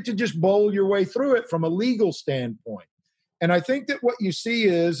don't get to just bowl your way through it from a legal standpoint. And I think that what you see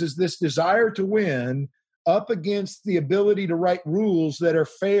is this desire to win up against the ability to write rules that are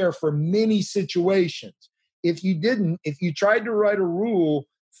fair for many situations. If you tried to write a rule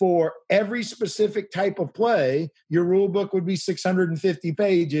for every specific type of play, your rule book would be 650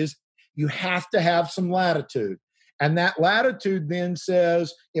 pages. You have to have some latitude. And that latitude then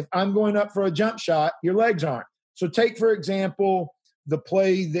says, if I'm going up for a jump shot, your legs aren't. So take, for example, the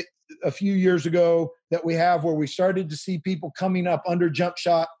play that a few years ago that we have where we started to see people coming up under jump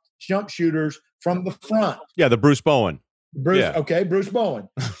shooters from the front. Yeah, the Bruce Bowen. Bruce Bowen.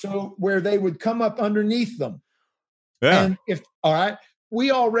 So where they would come up underneath them. Yeah. And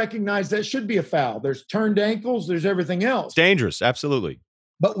we all recognize that should be a foul. There's turned ankles, there's everything else. It's dangerous, absolutely.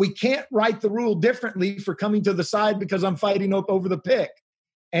 But we can't write the rule differently for coming to the side because I'm fighting over the pick.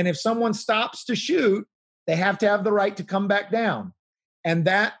 And if someone stops to shoot, they have to have the right to come back down. And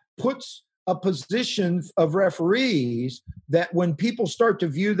that puts a position of referees that when people start to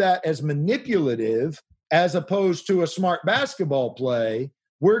view that as manipulative as opposed to a smart basketball play,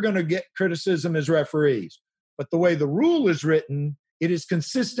 we're going to get criticism as referees. But the way the rule is written, it is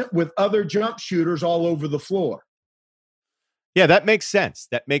consistent with other jump shooters all over the floor. Yeah, that makes sense.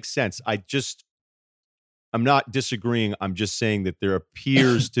 I'm not disagreeing. I'm just saying that there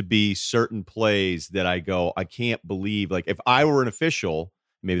appears to be certain plays that I go, I can't believe. Like if I were an official,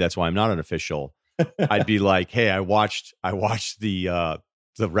 maybe that's why I'm not an official, I'd be like, hey, I watched the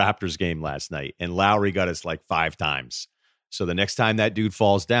Raptors game last night and Lowry got us like 5 times. So the next time that dude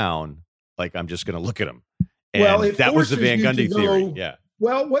falls down, like I'm just going to look at him. And that was the Van Gundy theory. Yeah.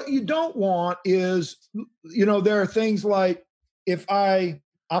 Well, what you don't want is, there are things like if I'm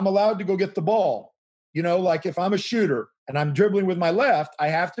allowed to go get the ball, like if I'm a shooter and I'm dribbling with my left, I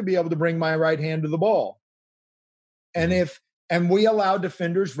have to be able to bring my right hand to the ball. And we allow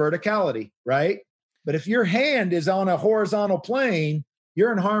defenders verticality, right? But if your hand is on a horizontal plane,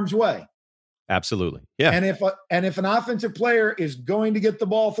 you're in harm's way. Absolutely. Yeah. And if an offensive player is going to get the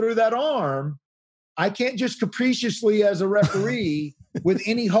ball through that arm, I can't just capriciously as a referee with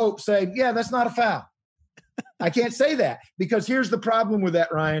any hope say, yeah, that's not a foul. I can't say that because here's the problem with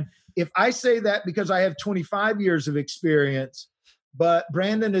that, Ryan. If I say that because I have 25 years of experience, but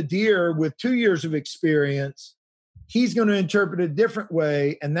Brandon Adair with 2 years of experience, he's going to interpret a different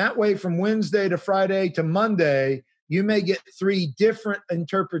way. And that way from Wednesday to Friday to Monday, you may get 3 different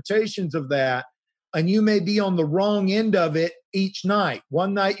interpretations of that. And you may be on the wrong end of it each night.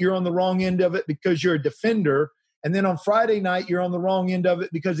 One night you're on the wrong end of it because you're a defender. And then on Friday night, you're on the wrong end of it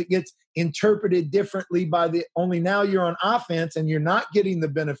because it gets interpreted differently only now you're on offense and you're not getting the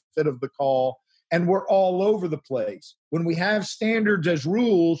benefit of the call. And we're all over the place. When we have standards as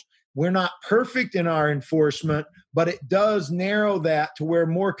rules, we're not perfect in our enforcement, but it does narrow that to where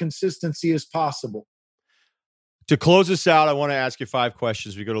more consistency is possible. To close this out, I want to ask you 5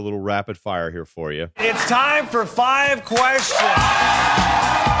 questions. We got a little rapid fire here for you. It's time for 5 questions.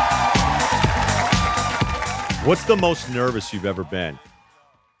 What's the most nervous you've ever been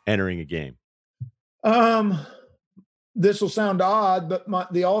entering a game? This will sound odd, but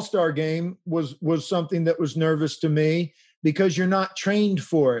the All-Star game was something that was nervous to me because you're not trained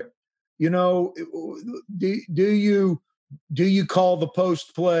for it. You know, do you call the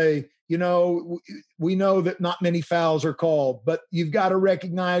post play? You know, we know that not many fouls are called, but you've got to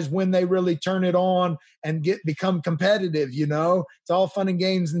recognize when they really turn it on and become competitive. You know, it's all fun and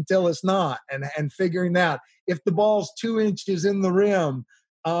games until it's not, and figuring out if the ball's 2 inches in the rim,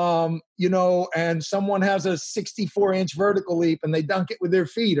 you know, and someone has a 64-inch vertical leap and they dunk it with their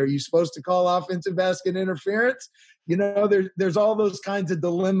feet. Are you supposed to call offensive basket interference? You know, there's all those kinds of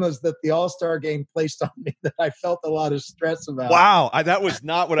dilemmas that the All-Star game placed on me that I felt a lot of stress about. Wow, that was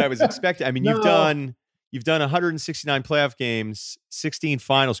not what I was expecting. I mean, No. you've done 169 playoff games, 16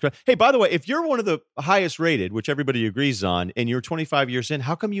 finals. Hey, by the way, if you're one of the highest rated, which everybody agrees on, and you're 25 years in,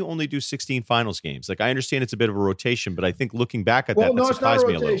 how come you only do 16 finals games? Like, I understand it's a bit of a rotation, but I think looking back at that surprised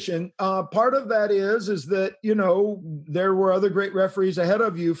me a little. It's not a rotation. Part of that is that, you know, there were other great referees ahead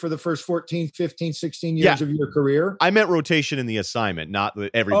of you for the first 14, 15, 16 years of your career. I meant rotation in the assignment, not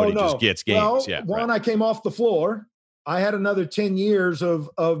that everybody just gets games. Well, I came off the floor. I had another 10 years of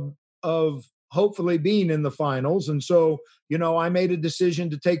hopefully being in the finals. And so, you know, I made a decision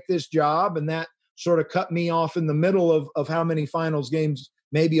to take this job, and that sort of cut me off in the middle of how many finals games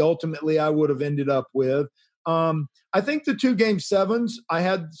maybe ultimately I would have ended up with. I think the 2 game sevens, I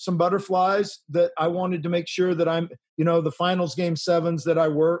had some butterflies that I wanted to make sure that I'm, you know, the finals game sevens that I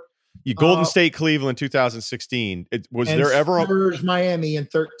worked. Golden State, Cleveland, 2016. Was there ever Spurs, Miami in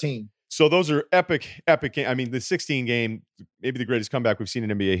 13? So those are epic. I mean, the 16 game, maybe the greatest comeback we've seen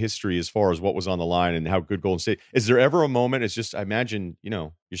in NBA history as far as what was on the line and how good Golden State. Is there ever a moment? It's just, I imagine, you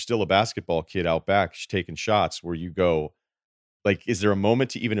know, you're still a basketball kid out back taking shots where you go, like, is there a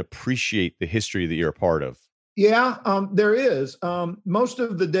moment to even appreciate the history that you're a part of? Yeah, there is. Most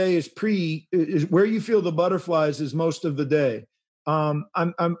of the day is where you feel the butterflies is most of the day.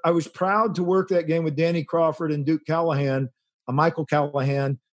 I was proud to work that game with Danny Crawford and Duke Callahan, Michael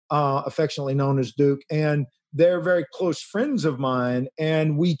Callahan, affectionately known as Duke, and they're very close friends of mine,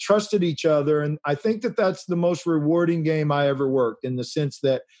 and we trusted each other. And I think that that's the most rewarding game I ever worked, in the sense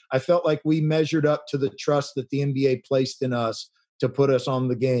that I felt like we measured up to the trust that the NBA placed in us to put us on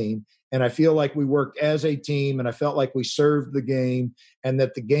the game. And I feel like we worked as a team, and I felt like we served the game, and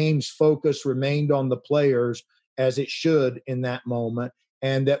that the game's focus remained on the players as it should in that moment.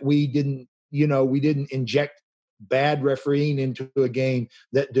 And that we didn't inject bad refereeing into a game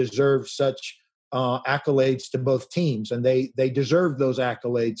that deserved such accolades to both teams. And they deserved those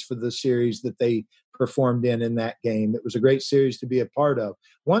accolades for the series that they performed in that game. It was a great series to be a part of.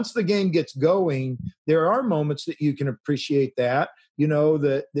 Once the game gets going, there are moments that you can appreciate that, you know,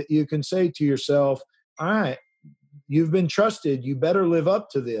 that you can say to yourself, all right, you've been trusted. You better live up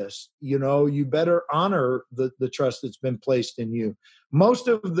to this. You know, you better honor the trust that's been placed in you. Most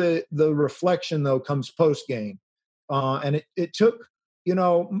of the reflection, though, comes post game. And it took, you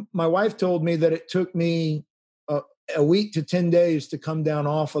know, my wife told me that it took me a week to 10 days to come down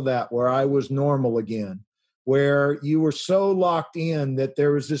off of that, where I was normal again, where you were so locked in that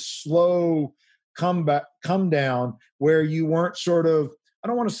there was this slow come down where you weren't sort of, I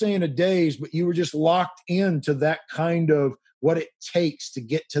don't want to say in a daze, but you were just locked into that kind of what it takes to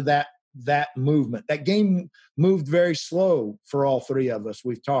get to that movement. That game moved very slow for all three of us.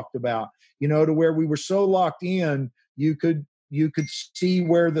 We've talked about, you know, to where we were so locked in, you could see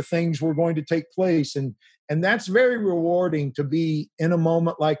where the things were going to take place. And that's very rewarding, to be in a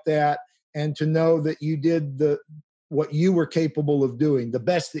moment like that and to know that you did what you were capable of doing, the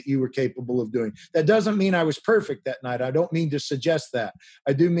best that you were capable of doing. That doesn't mean I was perfect that night. I don't mean to suggest that.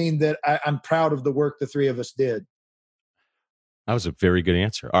 I do mean that I'm proud of the work the three of us did. That was a very good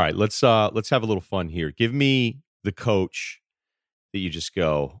answer. All right, let's have a little fun here. Give me the coach that you just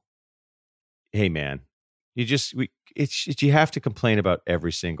go, hey man, you have to complain about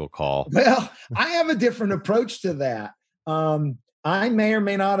every single call. Well, I have a different approach to that. I may or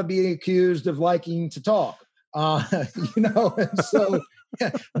may not be accused of liking to talk. You know, and so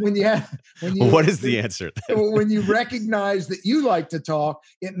what is the answer? When you recognize that you like to talk,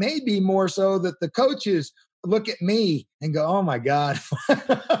 it may be more so that the coaches look at me and go, oh my God,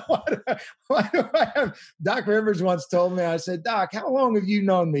 why do I have? Doc Rivers once told me, I said, Doc, how long have you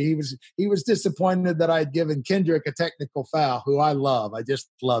known me? He was disappointed that I'd given Kendrick a technical foul, who I love. I just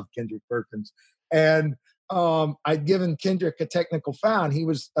love Kendrick Perkins. And I'd given Kendrick a technical foul, and he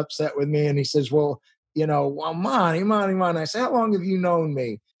was upset with me. And he says, well, Monty. I said, how long have you known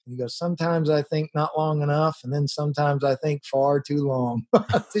me? And he goes, sometimes I think not long enough, and then sometimes I think far too long.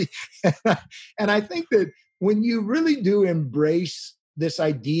 And I think that when you really do embrace this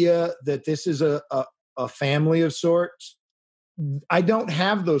idea that this is a family of sorts, I don't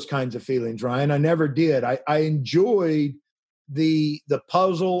have those kinds of feelings, Ryan. I never did. I enjoyed the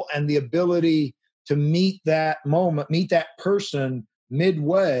puzzle and the ability to meet that moment, meet that person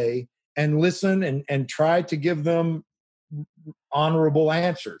midway, and listen and try to give them honorable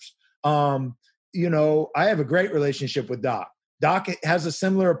answers. I have a great relationship with Doc. Doc has a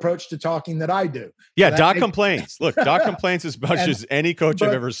similar approach to talking that I do. Yeah, so Doc complains. Look, Doc complains as much as any coach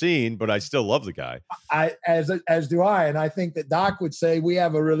I've ever seen, but I still love the guy. As do I, and I think that Doc would say we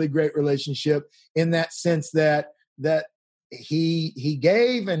have a really great relationship in that sense that he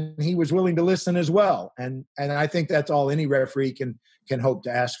gave and he was willing to listen as well, and I think that's all any referee can hope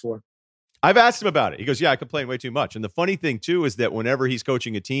to ask for. I've asked him about it. He goes, yeah, I complain way too much. And the funny thing, too, is that whenever he's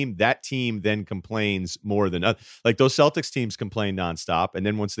coaching a team, that team then complains more than like those Celtics teams complain nonstop. And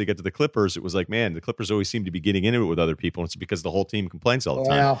then once they get to the Clippers, it was like, man, the Clippers always seem to be getting into it with other people. And it's because the whole team complains all the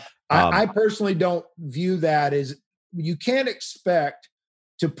time. Well, I personally don't view that as you can't expect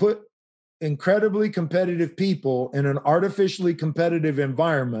to put incredibly competitive people in an artificially competitive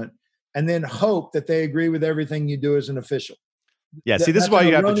environment and then hope that they agree with everything you do as an official. Yeah, see, this is why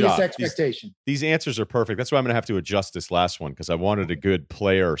you have the job. Expectation. These answers are perfect. That's why I'm going to have to adjust this last one because I wanted a good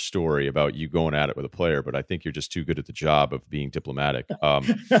player story about you going at it with a player, but I think you're just too good at the job of being diplomatic.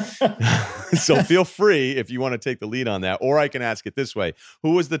 So feel free if you want to take the lead on that, or I can ask it this way.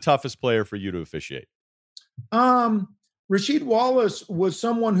 Who was the toughest player for you to officiate? Rasheed Wallace was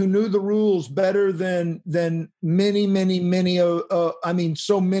someone who knew the rules better than many,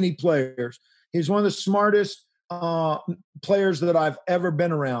 so many players. He's one of the smartest players that I've ever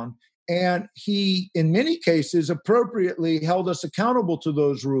been around. And he, in many cases, appropriately held us accountable to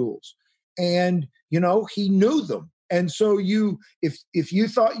those rules. And, he knew them. And so if you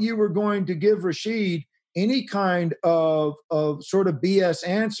thought you were going to give Rasheed any kind of sort of BS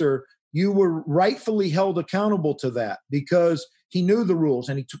answer, you were rightfully held accountable to that because he knew the rules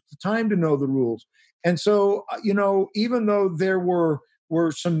and he took the time to know the rules. And so, even though there were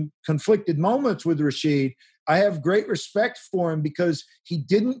some conflicted moments with Rasheed, I have great respect for him because he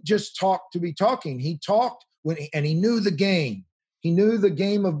didn't just talk to be talking. He talked and he knew the game. He knew the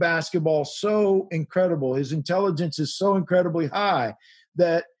game of basketball so incredible. His intelligence is so incredibly high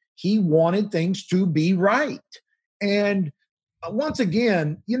that he wanted things to be right. And once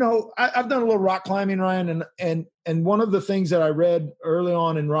again, I've done a little rock climbing, Ryan, and one of the things that I read early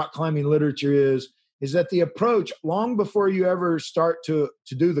on in rock climbing literature is that the approach, long before you ever start to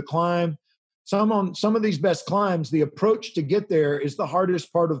do the climb, some of these best climbs, the approach to get there is the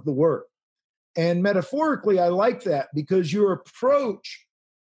hardest part of the work. And metaphorically, I like that because your approach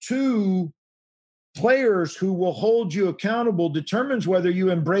to players who will hold you accountable determines whether you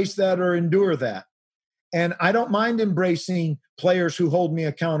embrace that or endure that. And I don't mind embracing players who hold me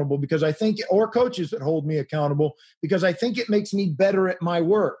accountable or coaches that hold me accountable because I think it makes me better at my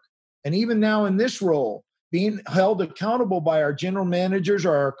work. And even now in this role, being held accountable by our general managers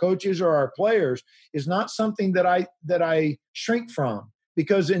or our coaches or our players is not something that I shrink from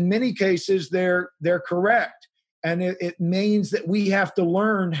because in many cases they're correct. And it means that we have to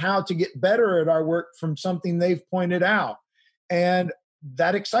learn how to get better at our work from something they've pointed out. And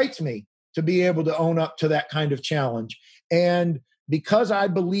that excites me to be able to own up to that kind of challenge. And because I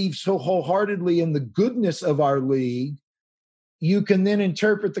believe so wholeheartedly in the goodness of our league, you can then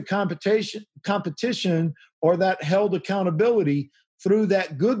interpret the competition or that held accountability through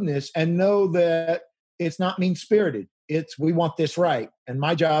that goodness and know that it's not mean-spirited. It's we want this right. And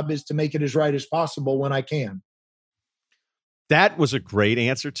my job is to make it as right as possible when I can. That was a great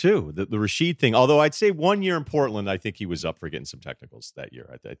answer, too. The Rasheed thing, although I'd say 1 year in Portland, I think he was up for getting some technicals that year.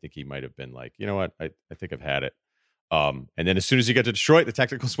 I think he might have been like, you know what, I think I've had it. And then as soon as he got to Detroit, the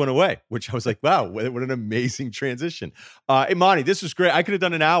technicals went away, which I was like, wow, what an amazing transition. Hey, Monty, this was great. I could have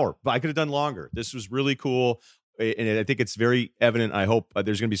done an hour, but I could have done longer. This was really cool. And I think it's very evident. I hope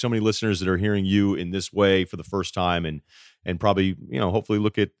there's going to be so many listeners that are hearing you in this way for the first time and probably, hopefully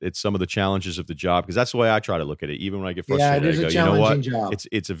look at some of the challenges of the job, because that's the way I try to look at it. Even when I get frustrated, it is I go, a challenging job.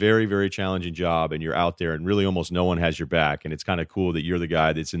 It's a very, very challenging job, and you're out there and really almost no one has your back. And it's kind of cool that you're the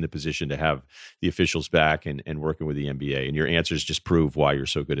guy that's in the position to have the officials back and working with the NBA. And your answers just prove why you're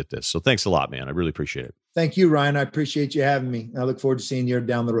so good at this. So thanks a lot, man. I really appreciate it. Thank you, Ryan. I appreciate you having me. I look forward to seeing you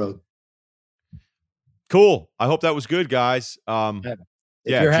down the road. Cool. I hope that was good, guys. If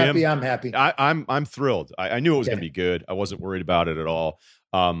you're happy, Jim, I'm happy. I'm thrilled. I knew it was going to be good. I wasn't worried about it at all.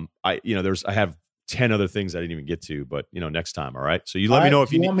 I have 10 other things I didn't even get to, but next time. All right. So you let me know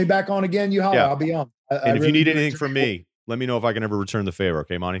if you want me back on again. You holler. I'll be on. And if you need anything from me, let me know if I can ever return the favor.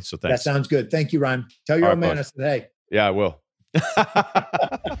 Okay, Monty? So thanks. That sounds good. Thank you, Ryan. Tell your old man I said, hey. Yeah, I will.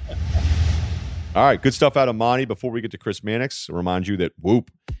 All right, good stuff out of Monty. Before we get to Chris Mannix, I'll remind you that Whoop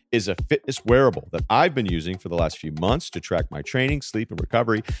is a fitness wearable that I've been using for the last few months to track my training, sleep, and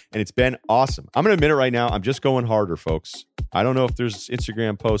recovery, and it's been awesome. I'm going to admit it right now. I'm just going harder, folks. I don't know if there's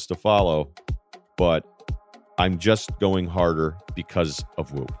Instagram posts to follow, but I'm just going harder because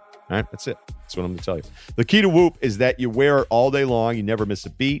of Whoop. All right, that's it. That's what I'm going to tell you. The key to Whoop is that you wear it all day long. You never miss a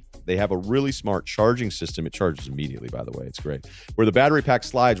beat. They have a really smart charging system. It charges immediately, by the way. It's great. Where the battery pack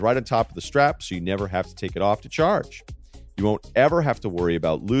slides right on top of the strap, so you never have to take it off to charge. You won't ever have to worry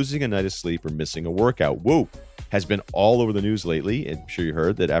about losing a night of sleep or missing a workout. Whoop has been all over the news lately. And I'm sure you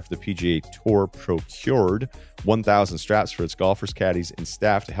heard that after the PGA Tour procured 1,000 straps for its golfers, caddies, and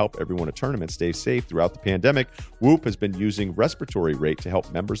staff to help everyone at tournaments stay safe throughout the pandemic, Whoop has been using respiratory rate to help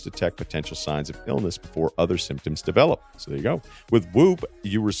members detect potential signs of illness before other symptoms develop. So there you go. With Whoop,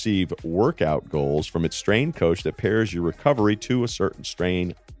 you receive workout goals from its strain coach that pairs your recovery to a certain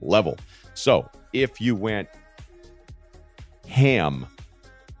strain level. So if you went ham,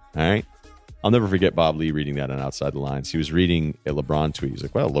 all right? I'll never forget Bob Lee reading that on Outside the Lines. He was reading a LeBron tweet. He's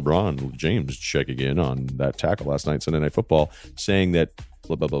like, well, LeBron James checking in on that tackle last night, Sunday Night Football, saying that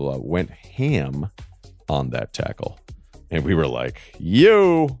blah, blah, blah, blah, went ham on that tackle. And we were like,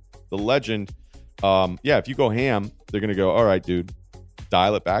 you, the legend. Yeah, if you go ham, they're going to go, all right, dude,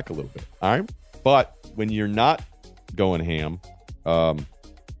 dial it back a little bit. All right? But when you're not going ham,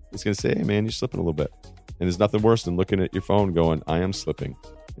 it's going to say, hey, man, you're slipping a little bit. And there's nothing worse than looking at your phone going, I am slipping.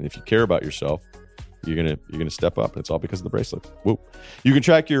 And if you care about yourself, you're gonna step up. And it's all because of the bracelet. Whoop. You can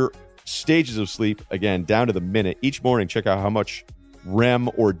track your stages of sleep, again, down to the minute. Each morning, check out how much REM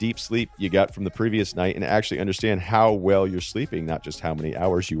or deep sleep you got from the previous night and actually understand how well you're sleeping, not just how many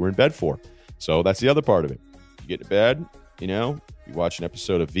hours you were in bed for. So that's the other part of it. You get to bed, you watch an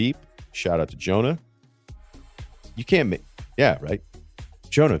episode of Veep. Shout out to Jonah. You can't make, yeah, right?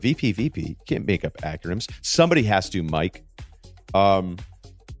 Jonah, VP. You can't make up acronyms. Somebody has to, Mike.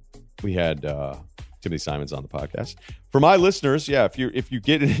 We had Timothy Simons on the podcast. For my listeners, yeah, if you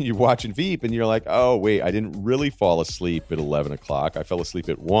get it and you're watching Veep and you're like, oh, wait, I didn't really fall asleep at 11 o'clock. I fell asleep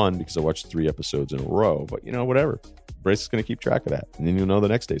at 1 because I watched 3 episodes in a row. But, whatever. Brace is going to keep track of that. And then you'll know the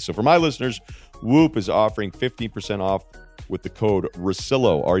next day. So for my listeners, Whoop is offering 15% off with the code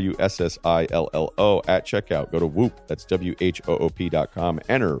RUSSILLO, RUSSILLO, at checkout. Go to Whoop, that's WHOOP.com.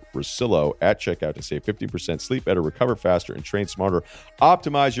 Enter Russillo at checkout to save 50%. Sleep better, recover faster, and train smarter.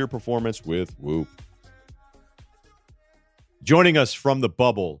 Optimize your performance with Whoop. Joining us from the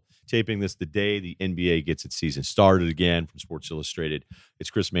bubble, taping this the day the NBA gets its season started again from Sports Illustrated,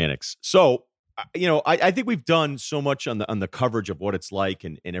 it's Chris Mannix. So, I think we've done so much on the coverage of what it's like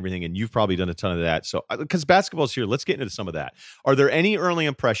and everything, and you've probably done a ton of that. So, because basketball's here, let's get into some of that. Are there any early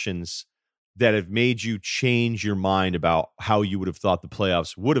impressions that have made you change your mind about how you would have thought the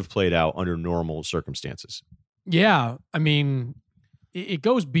playoffs would have played out under normal circumstances? Yeah, I mean, it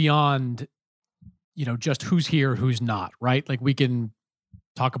goes beyond, just who's here, who's not, right? Like we can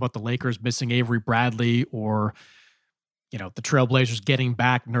talk about the Lakers missing Avery Bradley or, the Trailblazers getting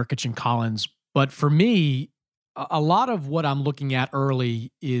back Nurkic and Collins. But for me, a lot of what I'm looking at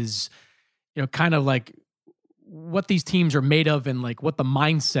early is, kind of like what these teams are made of and like what the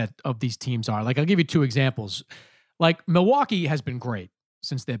mindset of these teams are. Like I'll give you 2 examples. Like Milwaukee has been great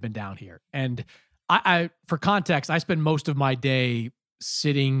since they've been down here. And I for context, I spend most of my day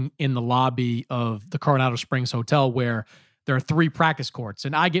sitting in the lobby of the Coronado Springs Hotel where there are 3 practice courts.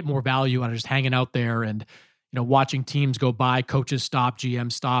 And I get more value out of just hanging out there and, watching teams go by, coaches stop,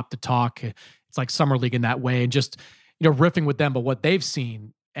 GM stop to talk. It's like summer league in that way. And just, riffing with them about what they've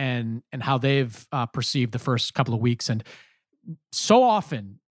seen and how they've perceived the first couple of weeks. And so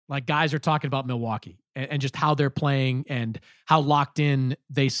often, like guys are talking about Milwaukee and just how they're playing and how locked in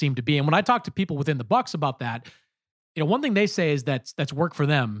they seem to be. And when I talk to people within the Bucks about that, one thing they say is that's worked for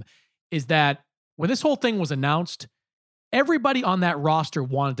them is that when this whole thing was announced, everybody on that roster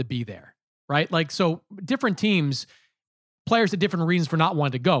wanted to be there, right? Like, so different teams, players had different reasons for not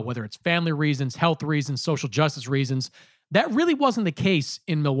wanting to go, whether it's family reasons, health reasons, social justice reasons. That really wasn't the case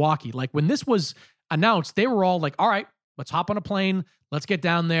in Milwaukee. Like when this was announced, they were all like, all right, let's hop on a plane. Let's get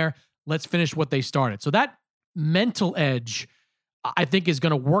down there. Let's finish what they started. So that mental edge, I think, is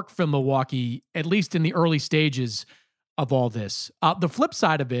going to work for Milwaukee, at least in the early stages of all this. The flip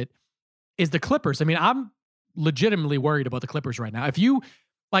side of it is the Clippers. I mean, I'm legitimately worried about the Clippers right now.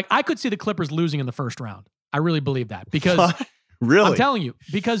 I could see the Clippers losing in the first round. I really believe that because really, I'm telling you,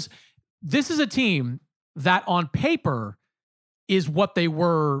 because this is a team that on paper is what they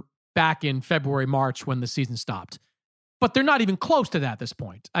were back in February, March when the season stopped. but they're not even close to that at this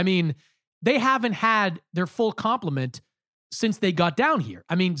point. I mean, they haven't had their full complement since they got down here.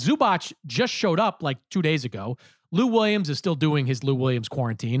 I mean, Zubac just showed up like 2 days ago. Lou Williams is still doing his Lou Williams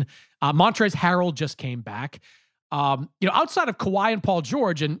quarantine. Montrezl Harrell just came back. Outside of Kawhi and Paul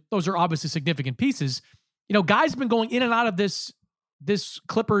George, and those are obviously significant pieces, guys have been going in and out of this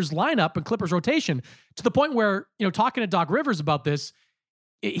Clippers lineup and Clippers rotation to the point where, talking to Doc Rivers about this,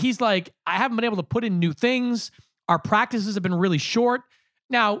 he's like, I haven't been able to put in new things. Our practices have been really short.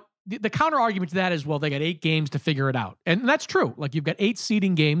 Now, the counter argument to that is, well, they got 8 games to figure it out. And that's true. Like, you've got 8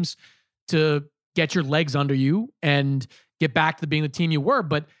 seeding games to get your legs under you and get back to being the team you were.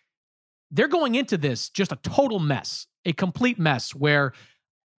 But they're going into this just a total mess, a complete mess where,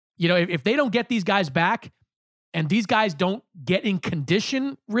 if they don't get these guys back and these guys don't get in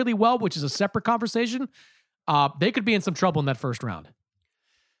condition really well, which is a separate conversation, they could be in some trouble in that first round.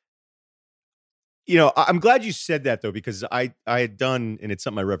 I'm glad you said that, though, because I had done, and it's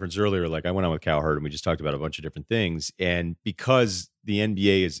something I referenced earlier, like I went on with Cowherd and we just talked about a bunch of different things. And because the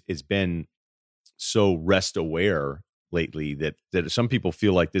NBA has been so rest aware lately that some people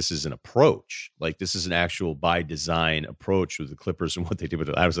feel like this is an approach, like this is an actual by design approach with the Clippers and what they did with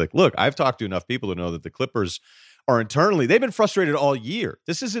it. I was like, look, I've talked to enough people to know that the Clippers are internally, they've been frustrated all year.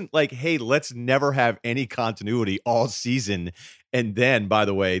 This isn't like, hey, let's never have any continuity all season. And then, by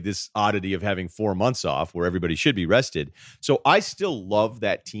the way, this oddity of having 4 months off where everybody should be rested. So I still love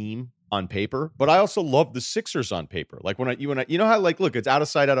that team on paper, but I also love the Sixers on paper. Like when you know how, like, look, it's out of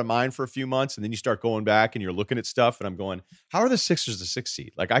sight, out of mind for a few months, and then you start going back and you're looking at stuff, and I'm going, how are the Sixers the 6th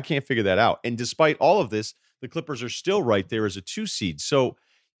seed? Like, I can't figure that out. And despite all of this, the Clippers are still right there as a 2 seed. So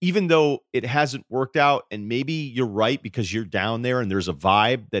even though it hasn't worked out, and maybe you're right because you're down there and there's a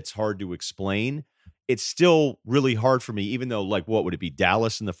vibe that's hard to explain, it's still really hard for me, even though, like, what would it be?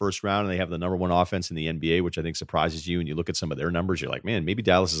 Dallas in the first round, and they have the number 1 offense in the NBA, which I think surprises you. And you look at some of their numbers, you're like, man, maybe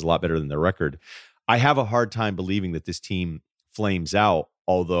Dallas is a lot better than their record. I have a hard time believing that this team flames out,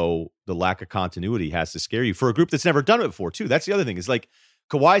 although the lack of continuity has to scare you for a group that's never done it before, too. That's the other thing. Is like,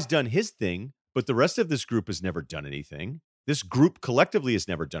 Kawhi's done his thing, but the rest of this group has never done anything. This group collectively has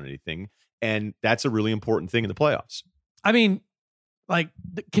never done anything, and that's a really important thing in the playoffs. I mean, like,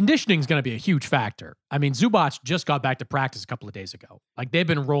 the conditioning is going to be a huge factor. I mean, Zubac just got back to practice a couple of days ago. Like, they've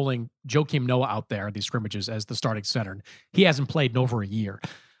been rolling Joakim Noah out there in these scrimmages as the starting center. He hasn't played in over a year.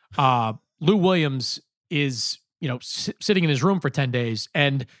 Lou Williams is, sitting in his room for 10 days.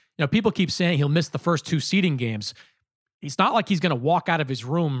 And, people keep saying he'll miss the first 2 seeding games. It's not like he's going to walk out of his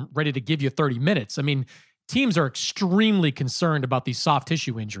room ready to give you 30 minutes. I mean, teams are extremely concerned about these soft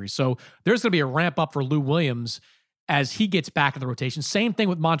tissue injuries. So there's going to be a ramp up for Lou Williams as he gets back in the rotation. Same thing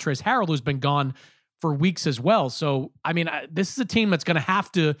with Montrezl Harrell, who's been gone for weeks as well. So, I mean, this is a team that's going to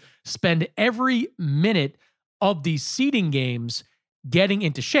have to spend every minute of these seeding games getting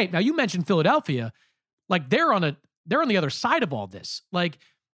into shape. Now, you mentioned Philadelphia. Like, they're on the other side of all this. Like,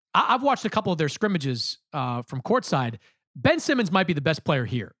 I've watched a couple of their scrimmages from courtside. Ben Simmons might be the best player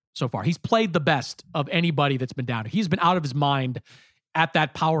here so far. He's played the best of anybody that's been down. He's been out of his mind at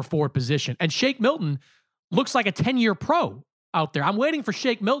that power forward position. And Shake Milton looks like a 10-year pro out there. I'm waiting for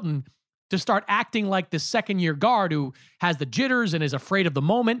Shake Milton to start acting like this second-year guard who has the jitters and is afraid of the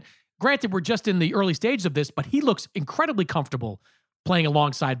moment. Granted, we're just in the early stages of this, but he looks incredibly comfortable playing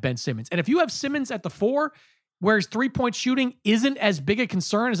alongside Ben Simmons. And if you have Simmons at the 4, where his three-point shooting isn't as big a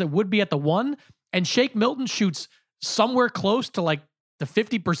concern as it would be at the 1, and Shake Milton shoots somewhere close to like the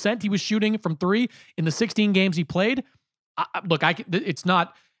 50% he was shooting from 3 in the 16 games he played. I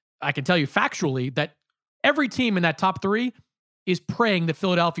can tell you factually that every team in that top 3 is praying that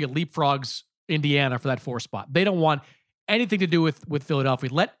Philadelphia leapfrogs Indiana for that 4 spot. They don't want anything to do with Philadelphia.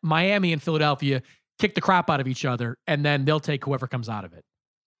 Let Miami and Philadelphia kick the crap out of each other, and then they'll take whoever comes out of it.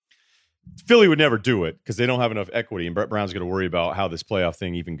 Philly would never do it because they don't have enough equity, and Brett Brown's going to worry about how this playoff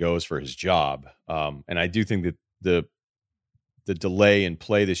thing even goes for his job. And I do think that the delay in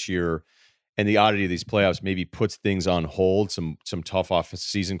play this year and the oddity of these playoffs maybe puts things on hold. Some tough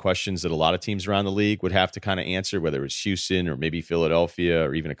off-season questions that a lot of teams around the league would have to kind of answer, whether it's Houston or maybe Philadelphia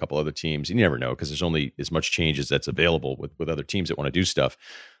or even a couple other teams. You never know because there's only as much change as that's available with other teams that want to do stuff.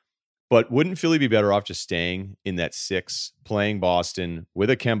 But wouldn't Philly be better off just staying in that 6, playing Boston with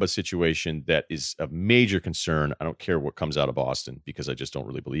a Kemba situation that is a major concern? I don't care what comes out of Boston because I just don't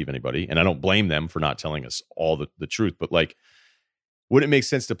really believe anybody. And I don't blame them for not telling us all the truth. But, like, wouldn't it make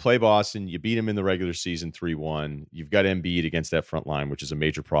sense to play Boston? You beat them in the regular season 3-1. You've got Embiid against that front line, which is a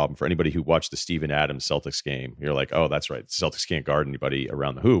major problem for anybody who watched the Steven Adams Celtics game. You're like, oh, that's right. The Celtics can't guard anybody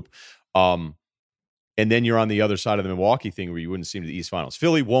around the hoop. And then you're on the other side of the Milwaukee thing where you wouldn't see the East Finals.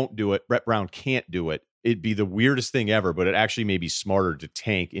 Philly won't do it. Brett Brown can't do it. it'd be the weirdest thing ever, but it actually may be smarter to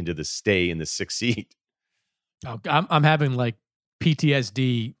tank into the stay in the 6th seed. Oh, I'm having like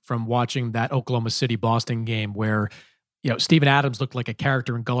PTSD from watching that Oklahoma City Boston game where, Steven Adams looked like a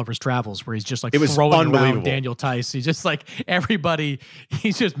character in Gulliver's Travels where he's just like throwing around Daniel Tice. He's just like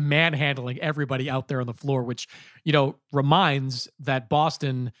he's just manhandling everybody out there on the floor, which, reminds that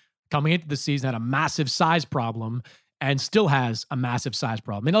Boston coming into the season had a massive size problem and still has a massive size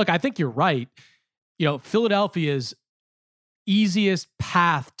problem. And look, I think you're right. Philadelphia's easiest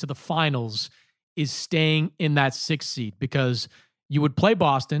path to the finals is staying in that 6th seed because you would play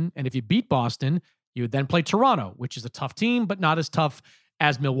Boston, and if you beat Boston, you would then play Toronto, which is a tough team, but not as tough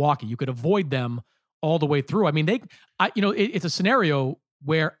as Milwaukee. You could avoid them all the way through. I mean, it's a scenario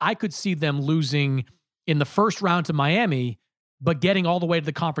where I could see them losing in the first round to Miami, but getting all the way to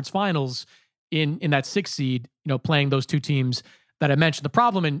the conference finals in that 6th seed, playing those two teams that I mentioned. The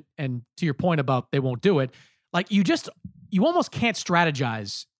problem, and to your point about they won't do it, like you almost can't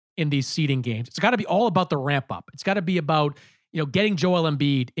strategize in these seeding games. It's got to be all about the ramp up. It's got to be about, getting Joel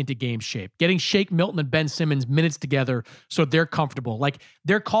Embiid into game shape, getting Shake Milton and Ben Simmons minutes together so they're comfortable. Like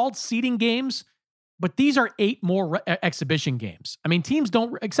they're called seeding games, but these are 8 more exhibition games. I mean, teams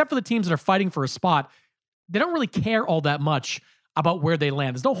don't, except for the teams that are fighting for a spot, they don't really care all that much about where they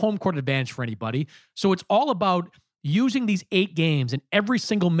land. There's no home court advantage for anybody. So it's all about using these 8 games and every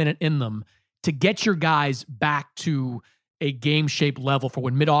single minute in them to get your guys back to a game shape level for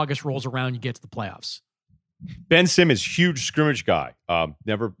when mid-August rolls around, you get to the playoffs. Ben Simmons, huge scrimmage guy.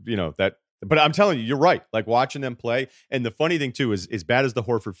 Never, that. But I'm telling you, you're right. Like watching them play. And the funny thing, too, is as bad as the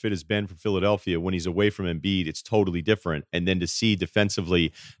Horford fit has been for Philadelphia, when he's away from Embiid, it's totally different. And then to see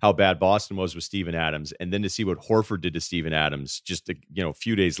defensively how bad Boston was with Steven Adams, and then to see what Horford did to Steven Adams just a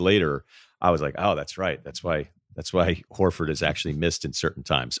few days later, I was like, oh, that's right. That's why Horford is actually missed in certain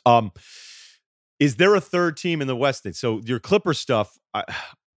times. Is there a third team in the West? So your Clipper stuff,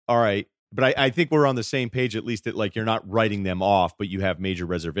 all right. But I think we're on the same page, at least that like you're not writing them off, but you have major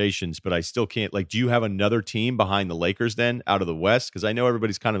reservations. But I still can't, like, do you have another team behind the Lakers then out of the West? Because I know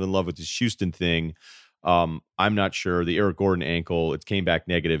everybody's kind of in love with this Houston thing. I'm not sure. The Eric Gordon ankle, it came back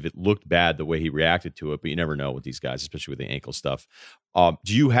negative. It looked bad the way he reacted to it, but you never know with these guys, especially with the ankle stuff.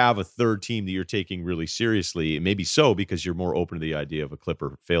 Do you have a third team that you're taking really seriously? Maybe so, because you're more open to the idea of a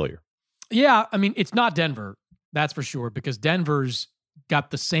Clipper failure. Yeah, I mean, it's not Denver, that's for sure, because Denver's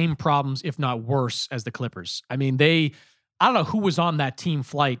got the same problems, if not worse, as the Clippers. I mean, I don't know who was on that team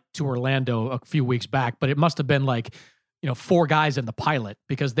flight to Orlando a few weeks back, but it must have been like, 4 guys in the pilot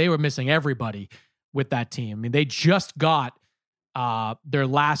because they were missing everybody with that team. I mean, they just got their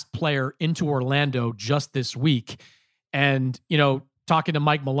last player into Orlando just this week. And, talking to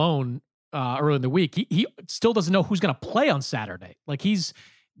Mike Malone earlier in the week, he still doesn't know who's going to play on Saturday. Like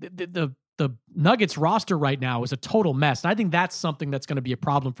the Nuggets roster right now is a total mess. And I think that's something that's going to be a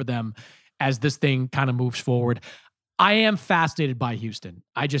problem for them as this thing kind of moves forward. I am fascinated by Houston.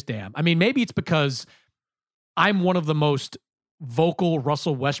 I just am. I mean, maybe it's because I'm one of the most vocal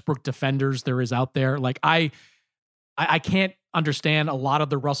Russell Westbrook defenders there is out there. Like I can't understand a lot of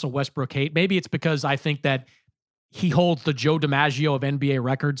the Russell Westbrook hate. Maybe it's because I think that he holds the Joe DiMaggio of NBA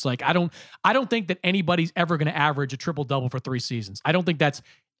records. Like I don't think that anybody's ever going to average a triple-double for 3 seasons. I don't think that's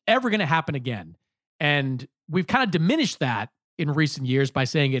ever going to happen again. And we've kind of diminished that in recent years by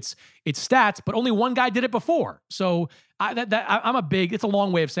saying it's stats, but only one guy did it before. So it's a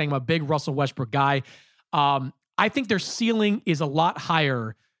long way of saying I'm a big Russell Westbrook guy. I think their ceiling is a lot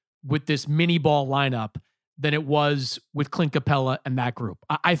higher with this mini ball lineup than it was with Clint Capella and that group.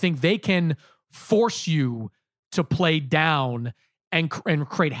 I think they can force you to play down and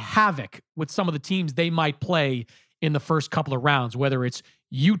create havoc with some of the teams they might play in the first couple of rounds, whether it's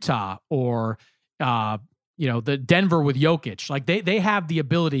Utah or, the Denver with Jokic. Like they have the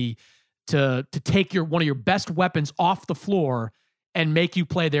ability to take one of your best weapons off the floor and make you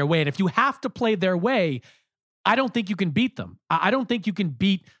play their way. And if you have to play their way, I don't think you can beat them. I don't think you can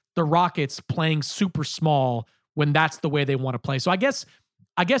beat the Rockets playing super small when that's the way they want to play. So I guess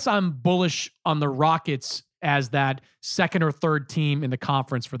I'm bullish on the Rockets as that second or third team in the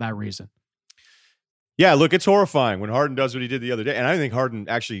conference for that reason. Yeah, look, it's horrifying when Harden does what he did the other day. And I think Harden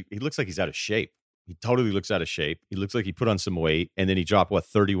actually, he looks like he's out of shape. He totally looks out of shape. He looks like he put on some weight, and then he dropped,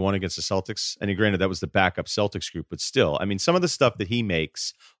 31 against the Celtics? And granted, that was the backup Celtics group, but still, I mean, some of the stuff that he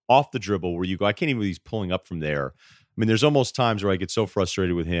makes off the dribble where you go, I can't even believe he's pulling up from there. I mean, there's almost times where I get so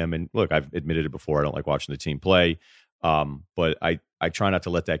frustrated with him. And look, I've admitted it before, I don't like watching the team play. But I try not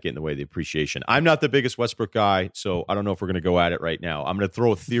to let that get in the way of the appreciation. I'm not the biggest Westbrook guy, so I don't know if we're going to go at it right now. I'm going to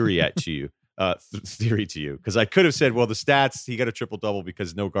throw a theory at you. theory to you, because I could have said, well, the stats, he got a triple-double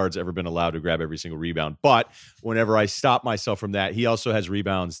because no guard's ever been allowed to grab every single rebound. But whenever I stop myself from that, he also has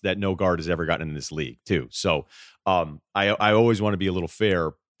rebounds that no guard has ever gotten in this league too. So I always want to be a little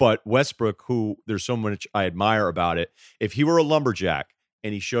fair. But Westbrook, who there's so much I admire about it, if he were a lumberjack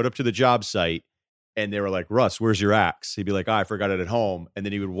and he showed up to the job site and they were like, Russ, where's your axe? He'd be like, I forgot it at home. And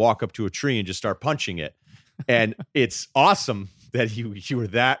then he would walk up to a tree and just start punching it. And it's awesome that you were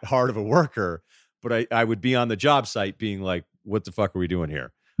that hard of a worker, but I would be on the job site being like, what the fuck are we doing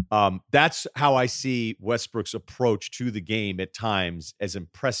here? That's how I see Westbrook's approach to the game at times, as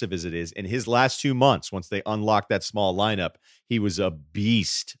impressive as it is. In his last 2 months, once they unlocked that small lineup, he was a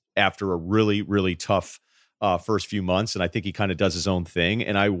beast after a really, really tough first few months. And I think he kind of does his own thing.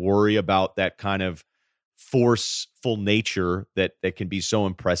 And I worry about that kind of forceful nature that can be so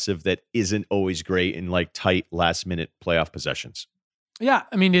impressive that isn't always great in like tight last minute playoff possessions. Yeah,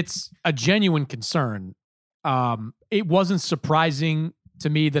 I mean, it's a genuine concern. It wasn't surprising to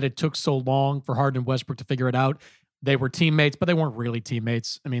me that it took so long for Harden and Westbrook to figure it out. They were teammates, but they weren't really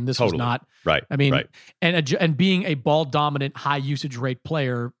teammates. I mean, this was not right. I mean, right. and being a ball dominant, high usage rate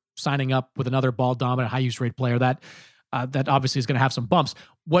player, signing up with another ball dominant, high usage rate player, that obviously is going to have some bumps.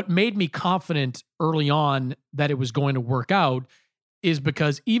 What made me confident early on that it was going to work out is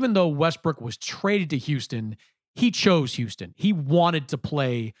because even though Westbrook was traded to Houston, he chose Houston. He wanted to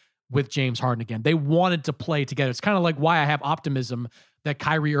play with James Harden again. They wanted to play together. It's kind of like why I have optimism that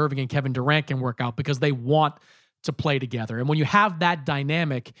Kyrie Irving and Kevin Durant can work out, because they want to play together. And when you have that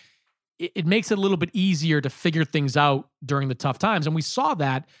dynamic, it makes it a little bit easier to figure things out during the tough times. And we saw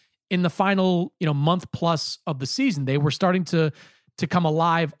that in the final, month plus of the season. They were starting to come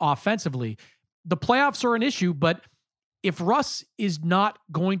alive offensively. The playoffs are an issue, but if Russ is not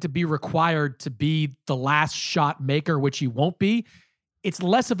going to be required to be the last shot maker, which he won't be, it's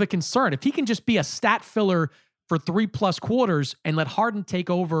less of a concern. If he can just be a stat filler for 3+ quarters and let Harden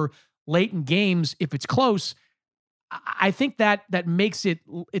take over late in games if it's close, I think that makes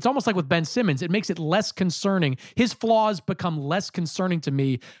it's almost like with Ben Simmons. It makes it less concerning. His flaws become less concerning to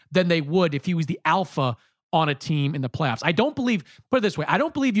me than they would if he was the alpha on a team in the playoffs. Put it this way, I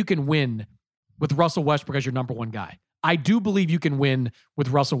don't believe you can win with Russell Westbrook as your number one guy. I do believe you can win with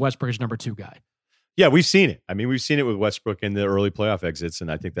Russell Westbrook as your number two guy. Yeah, we've seen it. I mean, we've seen it with Westbrook in the early playoff exits,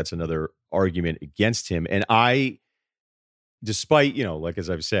 and I think that's another argument against him. And despite, like as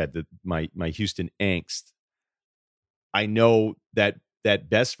I've said, that my Houston angst, I know that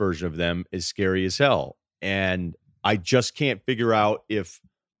best version of them is scary as hell. And I just can't figure out if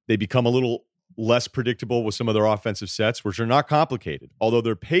they become a little less predictable with some of their offensive sets, which are not complicated. Although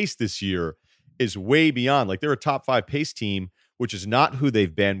their pace this year is way beyond, like they're a top 5 pace team, which is not who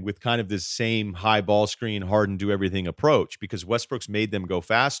they've been with kind of this same high ball screen, Harden do everything approach, because Westbrook's made them go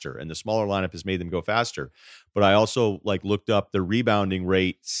faster and the smaller lineup has made them go faster. But I also looked up the rebounding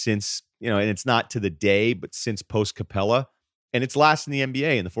rate since, and it's not to the day, but since post Capella, and it's last in the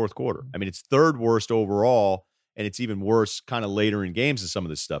NBA in the fourth quarter. I mean, it's third worst overall, and it's even worse kind of later in games and some of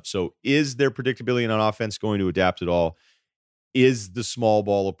this stuff. So is their predictability on offense going to adapt at all? Is the small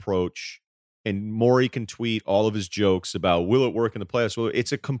ball approach, and Morey can tweet all of his jokes about will it work in the playoffs? Well,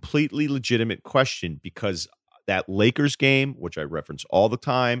 it's a completely legitimate question, because that Lakers game, which I reference all the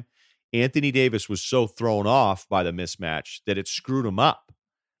time, Anthony Davis was so thrown off by the mismatch that it screwed him up.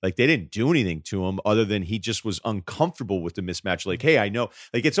 Like, they didn't do anything to him other than he just was uncomfortable with the mismatch. Like, hey, I know.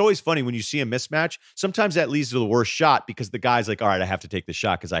 Like, it's always funny when you see a mismatch. Sometimes that leads to the worst shot because the guy's like, all right, I have to take the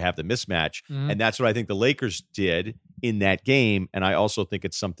shot because I have the mismatch. Mm-hmm. And that's what I think the Lakers did in that game. And I also think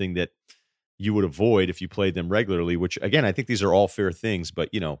it's something that you would avoid if you played them regularly, which, again, I think these are all fair things. But,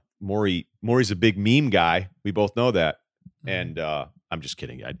 Morey's a big meme guy. We both know that. And I'm just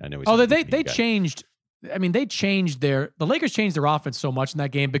kidding. I know he's they changed. I mean, the Lakers changed their offense so much in that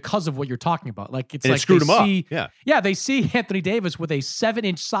game because of what you're talking about. Like, it's and like it screwed them up. Yeah, they see Anthony Davis with a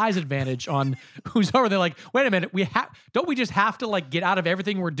 7-inch size advantage on who's over. They're like, wait a minute, don't we just have to get out of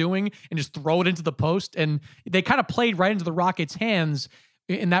everything we're doing and just throw it into the post? And they kind of played right into the Rockets' hands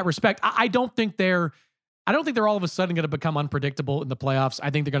in that respect. I don't think they're all of a sudden going to become unpredictable in the playoffs. I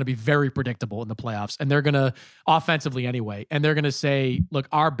think they're going to be very predictable in the playoffs, and they're going to, offensively anyway, and they're going to say, look,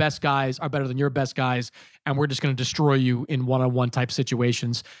 our best guys are better than your best guys, and we're just going to destroy you in one-on-one type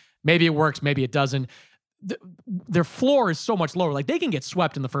situations. Maybe it works, maybe it doesn't. Their floor is so much lower. Like, they can get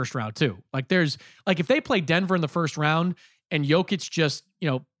swept in the first round too. Like, if they play Denver in the first round and Jokic just,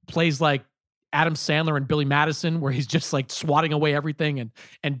 plays like Adam Sandler and Billy Madison, where he's just swatting away everything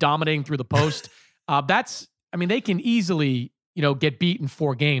and dominating through the post. They can easily, get beat in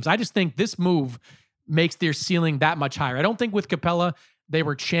 4 games. I just think this move makes their ceiling that much higher. I don't think with Capella They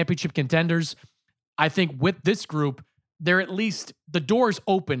were championship contenders. I think with this group, they're at least the door's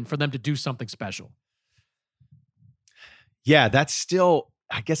open for them to do something special. Yeah, that's still,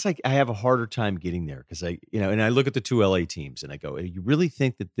 I guess I have a harder time getting there because and I look at the two LA teams and I go, you really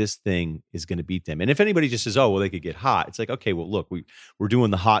think that this thing is going to beat them? And if anybody just says, oh, well, they could get hot, it's like, okay, well, look, we're doing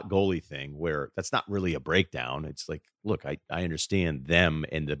the hot goalie thing where that's not really a breakdown. It's like, look, I understand them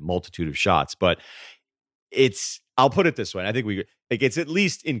and the multitude of shots, but I'll put it this way. I think it's at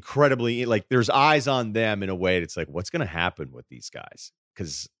least incredibly, like, there's eyes on them in a way that's like, what's going to happen with these guys?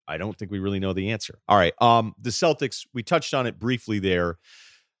 Because I don't think we really know the answer. All right. The Celtics, we touched on it briefly there.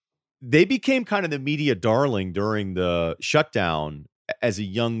 They became kind of the media darling during the shutdown as a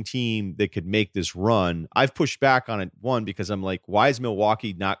young team that could make this run. I've pushed back on it, one, because I'm like, why is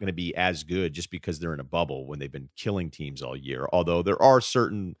Milwaukee not going to be as good just because they're in a bubble when they've been killing teams all year? Although there are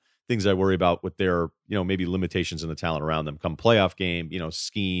certain things I worry about with their, maybe limitations in the talent around them come playoff game,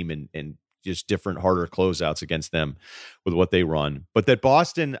 scheme and just different, harder closeouts against them with what they run. But that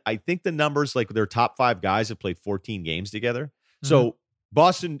Boston, I think the numbers, like their top 5 guys have played 14 games together. Mm-hmm. So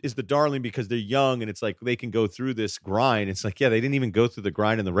Boston is the darling because they're young and it's like they can go through this grind. It's like, yeah, they didn't even go through the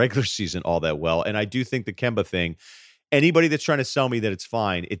grind in the regular season all that well. And I do think the Kemba thing, anybody that's trying to sell me that it's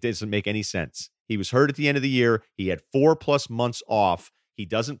fine, it doesn't make any sense. He was hurt at the end of the year. He had 4+ months off. He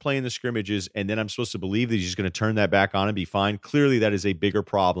doesn't play in the scrimmages, and then I'm supposed to believe that he's just going to turn that back on and be fine. Clearly, that is a bigger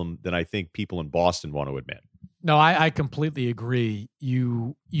problem than I think people in Boston want to admit. No, I completely agree.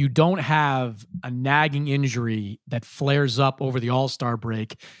 You don't have a nagging injury that flares up over the All-Star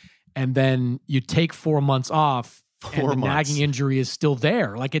break, and then you take 4 months off, and the nagging injury is still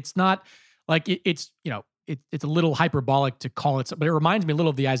there. Like, it's not like it's a little hyperbolic to call it, but it reminds me a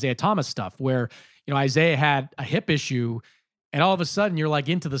little of the Isaiah Thomas stuff, where Isaiah had a hip issue. And all of a sudden, you're like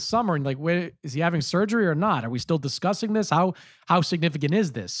into the summer and like, wait, is he having surgery or not? Are we still discussing this? How significant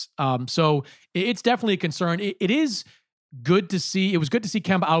is this? So it's definitely a concern. It is good to see. It was good to see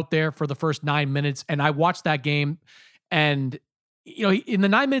Kemba out there for the first 9 minutes. And I watched that game. And, in the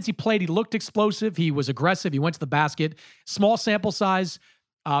 9 minutes he played, he looked explosive. He was aggressive. He went to the basket. Small sample size.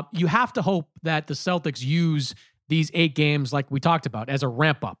 You have to hope that the Celtics use these 8 games, like we talked about, as a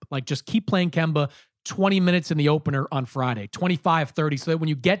ramp up. Like, just keep playing Kemba 20 minutes in the opener on Friday, 25, 30, so that when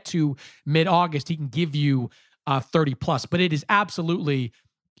you get to mid-August, he can give you 30 plus. But it is absolutely,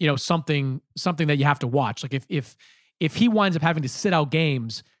 something that you have to watch. Like, if he winds up having to sit out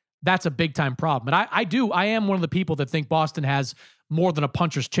games, that's a big time problem. And I am one of the people that think Boston has more than a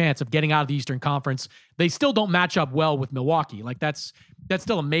puncher's chance of getting out of the Eastern Conference. They still don't match up well with Milwaukee. Like, that's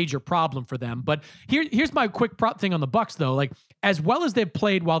still a major problem for them. But here's my quick thing on the Bucks, though. Like, as well as they've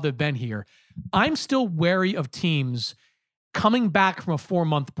played while they've been here, I'm still wary of teams coming back from a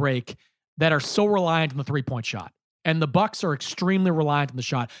 4-month break that are so reliant on the 3-point shot. And the Bucks are extremely reliant on the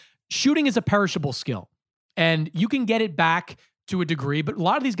shot. Shooting is a perishable skill, and you can get it back to a degree, but a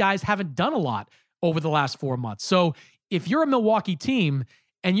lot of these guys haven't done a lot over the last 4 months. So if you're a Milwaukee team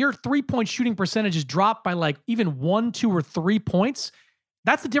and your 3-point shooting percentage is dropped by like even 1, 2, or 3 points,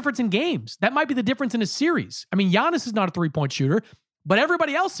 that's the difference in games. That might be the difference in a series. I mean, Giannis is not a 3-point shooter, but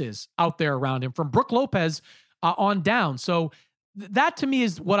everybody else is out there around him, from Brook Lopez on down. So that to me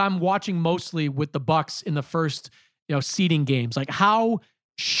is what I'm watching mostly with the Bucks in the first, seeding games. Like, how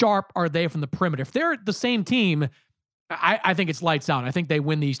sharp are they from the perimeter? If they're the same team, I think it's lights out. I think they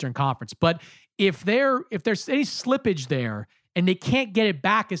win the Eastern Conference. But if there's any slippage there and they can't get it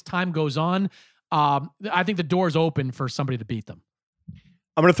back as time goes on, I think the door's open for somebody to beat them.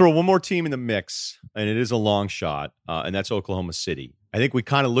 I'm going to throw one more team in the mix, and it is a long shot, and that's Oklahoma City. I think we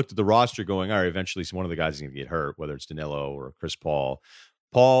kind of looked at the roster going, all right, eventually one of the guys is going to get hurt, whether it's Danilo or Chris Paul.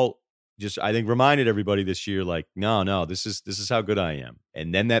 Paul just, I think, reminded everybody this year, like, no, this is how good I am.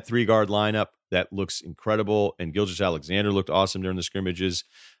 And then that 3-guard lineup, that looks incredible, and Gilgeous-Alexander looked awesome during the scrimmages.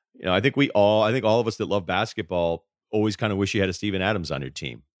 I think all of us that love basketball always kind of wish you had a Steven Adams on your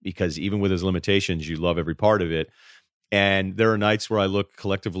team, because even with his limitations, you love every part of it. And there are nights where I look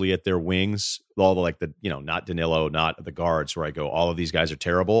collectively at their wings, all the not Danilo, not the guards, where I go, all of these guys are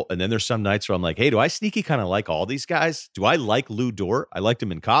terrible. And then there's some nights where I'm like, hey, do I sneaky kind of like all these guys? Do I like Lou Dort? I liked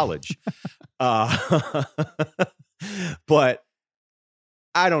him in college. But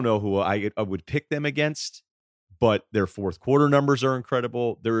I don't know who I would pick them against, but their fourth quarter numbers are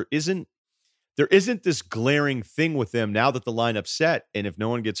incredible. There isn't this glaring thing with them now that the lineup's set. And if no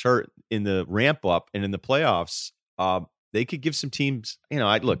one gets hurt in the ramp up and in the playoffs, they could give some teams,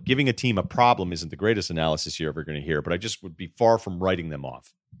 giving a team a problem isn't the greatest analysis you're ever going to hear, but I just would be far from writing them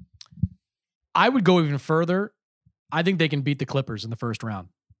off. I would go even further. I think they can beat the Clippers in the first round.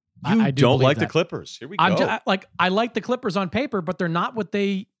 You I do don't believe like the that. Clippers. Here we go. I like the Clippers on paper, but they're not what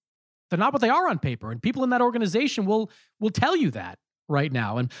they are on paper. And people in that organization will tell you that right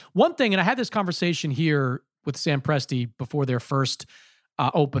now. And one thing, and I had this conversation here with Sam Presti before their first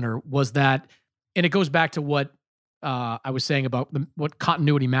opener, was that, and it goes back to what I was saying about what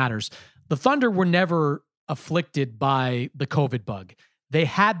continuity matters. The Thunder were never afflicted by the COVID bug. They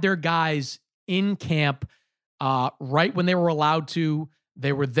had their guys in camp right when they were allowed to.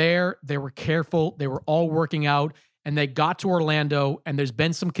 They were there. They were careful. They were all working out, and they got to Orlando, and there's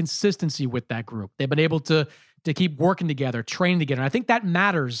been some consistency with that group. They've been able to keep working together, training together. And I think that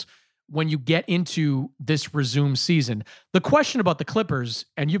matters when you get into this resumed season. The question about the Clippers,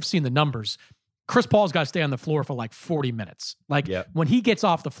 and you've seen the numbers, Chris Paul's got to stay on the floor for like 40 minutes. When he gets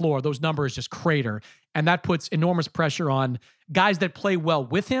off the floor, those numbers just crater. And that puts enormous pressure on guys that play well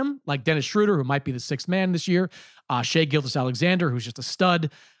with him, like Dennis Schroeder, who might be the sixth man this year, Shai Gilgeous-Alexander, who's just a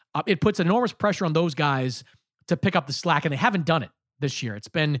stud. It puts enormous pressure on those guys to pick up the slack, and they haven't done it this year. It's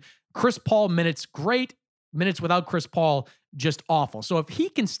been Chris Paul minutes great, minutes without Chris Paul just awful. So if he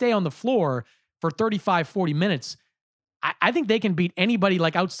can stay on the floor for 35, 40 minutes, I think they can beat anybody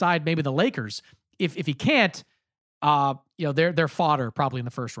like outside maybe the Lakers. If he can't, they're fodder probably in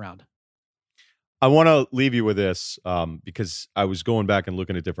the first round. I want to leave you with this because I was going back and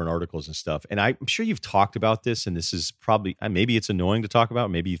looking at different articles and stuff. And I'm sure you've talked about this, and this is probably, maybe it's annoying to talk about.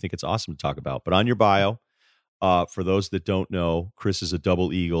 Maybe you think it's awesome to talk about. But on your bio, for those that don't know, Chris is a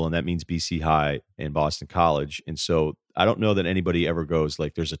double Eagle, and that means BC High and Boston College. And so I don't know that anybody ever goes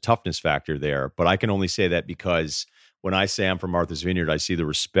like there's a toughness factor there. But I can only say that because when I say I'm from Martha's Vineyard, I see the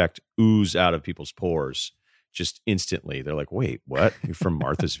respect ooze out of people's pores just instantly. They're like, wait, what? You're from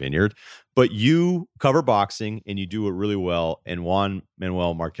Martha's Vineyard? But you cover boxing and you do it really well. And Juan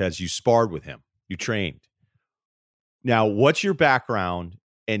Manuel Marquez, you sparred with him. You trained. Now, what's your background?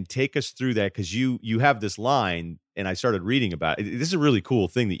 And take us through that, because you have this line, and I started reading about it. This is a really cool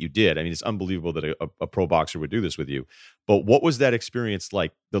thing that you did. I mean, it's unbelievable that a pro boxer would do this with you. But what was that experience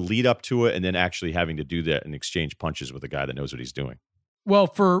like, the lead up to it, and then actually having to do that and exchange punches with a guy that knows what he's doing? Well,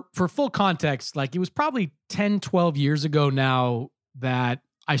 for full context, like it was probably 10, 12 years ago now that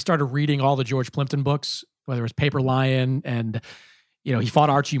I started reading all the George Plimpton books, whether it was Paper Lion, and, he fought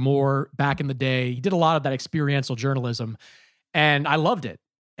Archie Moore back in the day. He did a lot of that experiential journalism, and I loved it.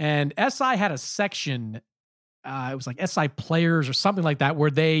 And SI had a section, it was like SI Players or something like that,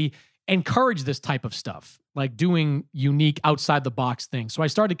 where they encourage this type of stuff, like doing unique outside the box things. So I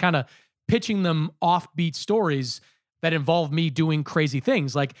started kind of pitching them offbeat stories that involved me doing crazy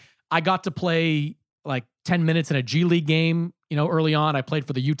things. Like I got to play like 10 minutes in a G League game, early on. I played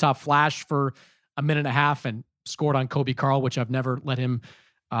for the Utah Flash for a minute and a half and scored on Kobe Carl, which I've never let him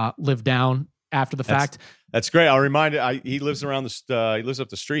live down after the fact. That's great. I'll remind you, he lives around he lives up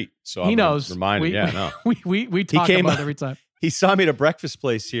the street. So he knows. Reminded. We talk about it every time. He saw me at a breakfast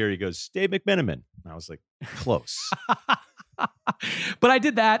place here. He goes, Dave McMenamin. And I was like, close. But I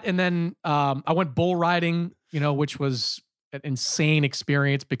did that. And then I went bull riding, which was an insane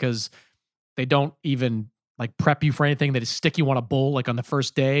experience because they don't even like prep you for anything. They just stick you on a bull like on the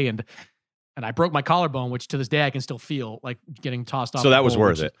first day. And I broke my collarbone, which to this day I can still feel like getting tossed off. So that was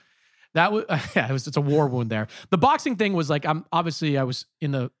worth it. That was, it's a war wound there. The boxing thing was like, I was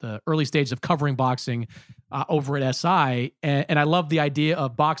in the early stages of covering boxing over at SI. And I love the idea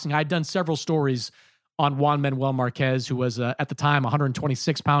of boxing. I'd done several stories on Juan Manuel Marquez, who was at the time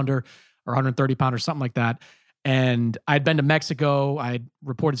 126 pounder or 130 pounder, something like that. And I'd been to Mexico. I'd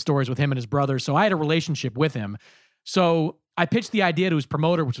reported stories with him and his brother. So I had a relationship with him. So I pitched the idea to his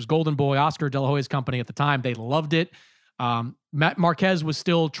promoter, which was Golden Boy, Oscar De La Hoya's company at the time. They loved it. Marquez was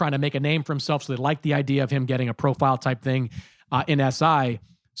still trying to make a name for himself, so they liked the idea of him getting a profile type thing in SI.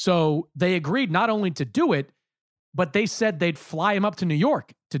 So they agreed not only to do it, but they said they'd fly him up to New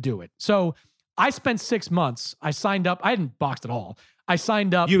York to do it. So I spent 6 months. I signed up. I hadn't boxed at all. I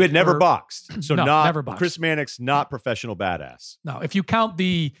signed up. You had never boxed. So no, never boxed. Chris Mannix, not professional badass. No, if you count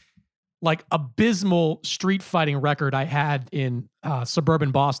the like abysmal street fighting record I had in suburban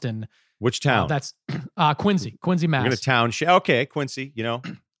Boston. Which town? That's Quincy, Mass. We're going to town. Okay, Quincy. The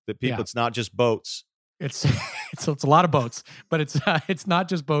people. Yeah. It's not just boats. It's a lot of boats, but it's not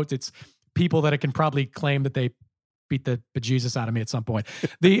just boats. It's people that can probably claim that they beat the bejesus out of me at some point.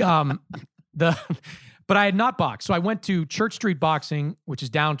 But I had not boxed, so I went to Church Street Boxing, which is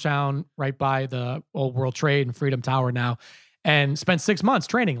downtown, right by the Old World Trade and Freedom Tower now, and spent 6 months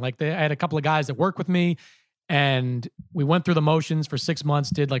training. Like I had a couple of guys that work with me. And we went through the motions for 6 months,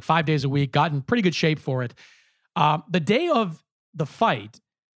 did like 5 days a week, got in pretty good shape for it. The day of the fight,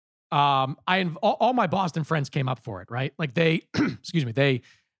 all my Boston friends came up for it, right? Like they, excuse me, they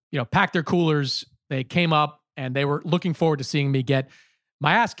packed their coolers. They came up and they were looking forward to seeing me get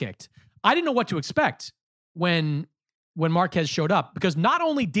my ass kicked. I didn't know what to expect when Marquez showed up, because not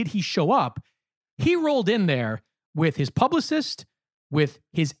only did he show up, he rolled in there with his publicist, with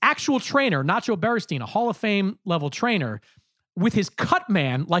his actual trainer, Nacho Berestein, a Hall of Fame level trainer, with his cut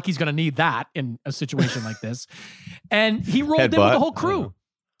man, like he's going to need that in a situation like this. And he rolled in with the whole crew.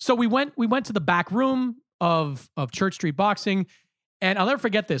 So we went to the back room of Church Street Boxing. And I'll never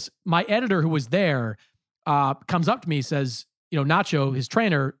forget this. My editor who was there comes up to me, says, Nacho, his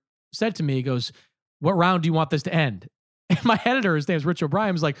trainer, said to me, he goes, "What round do you want this to end?" And my editor, his name is Rich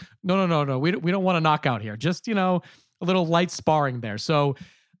O'Brien, was like, no. We don't want a knockout here. Just, a little light sparring there. So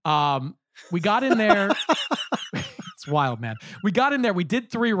we got in there. It's wild, man. We got in there. We did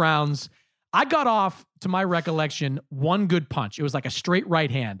 3 rounds. I got off, to my recollection, 1 good punch. It was like a straight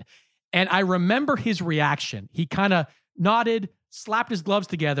right hand. And I remember his reaction. He kind of nodded, slapped his gloves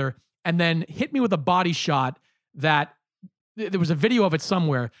together, and then hit me with a body shot that there was a video of it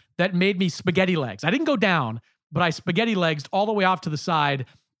somewhere that made me spaghetti legs. I didn't go down, but I spaghetti legs all the way off to the side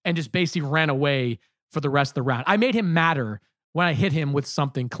and just basically ran away for the rest of the round. I made him madder when I hit him with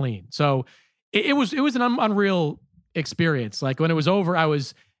something clean. So it was an unreal experience. Like, when it was over, I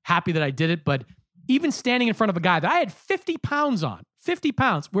was happy that I did it. But even standing in front of a guy that I had 50 pounds on, 50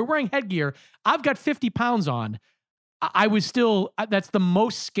 pounds, we're wearing headgear, I've got 50 pounds on, I was still, that's the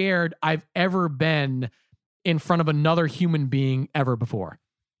most scared I've ever been in front of another human being ever before.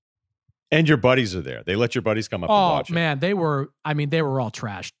 And your buddies are there. They let your buddies come up and watch it. Oh, man, they were all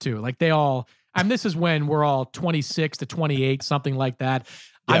trashed too. Like, this is when we're all 26 to 28, something like that.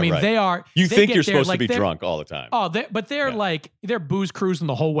 Yeah, right. They are. You think you're supposed to be drunk all the time. Oh, but they're they're booze cruising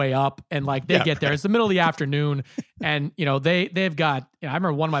the whole way up, and they get there. It's the middle of the afternoon, and they've got. I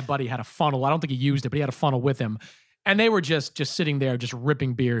remember one of my buddy had a funnel. I don't think he used it, but he had a funnel with him, and they were just sitting there, just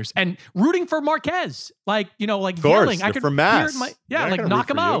ripping beers and rooting for Marquez, yelling. I could for Mass. Knock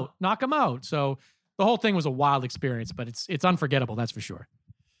him out. So the whole thing was a wild experience, but it's unforgettable. That's for sure.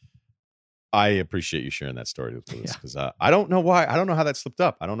 I appreciate you sharing that story with us, because I don't know why. I don't know how that slipped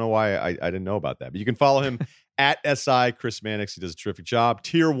up. I don't know why I didn't know about that. But you can follow him at SI Chris Mannix. He does a terrific job.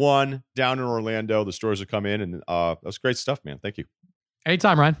 Tier 1 down in Orlando. The stories will come in, and that was great stuff, man. Thank you.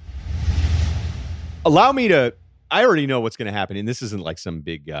 Anytime, Ryan. Allow me to. I already know what's going to happen, and this isn't like some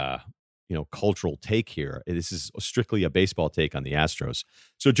big, cultural take here. This is strictly a baseball take on the Astros.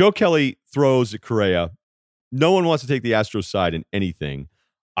 So Joe Kelly throws at Correa. No one wants to take the Astros side in anything.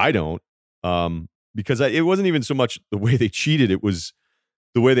 I don't. Because it wasn't even so much the way they cheated, it was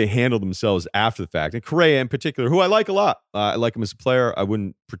the way they handled themselves after the fact. And Correa in particular, who I like a lot. I like him as a player. I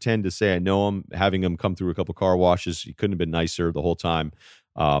wouldn't pretend to say I know him. Having him come through a couple car washes, he couldn't have been nicer the whole time.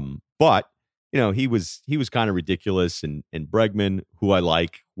 But he was kind of ridiculous. And Bregman, who I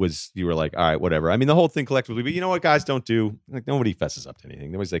like, you were like, all right, whatever. I mean, the whole thing collectively, but you know what guys don't do? Like, nobody fesses up to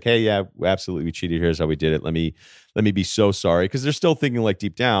anything. Nobody's like, hey, yeah, absolutely, we cheated. Here's how we did it. Let me be so sorry. Because they're still thinking, like,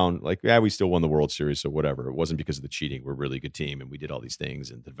 deep down, like, yeah, we still won the World Series, so whatever. It wasn't because of the cheating. We're a really good team, and we did all these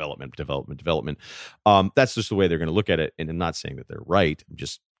things, and development. That's just the way they're going to look at it. And I'm not saying that they're right. I'm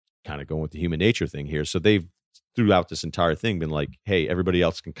just kind of going with the human nature thing here. So they've, throughout this entire thing, been like, hey, everybody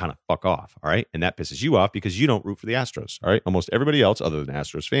else can kind of fuck off, all right? And that pisses you off because you don't root for the Astros, all right? Almost everybody else, other than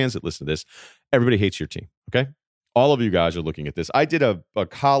Astros fans that listen to this, everybody hates your team, okay? All of you guys are looking at this. I did a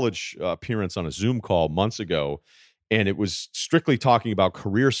college appearance on a Zoom call months ago, and it was strictly talking about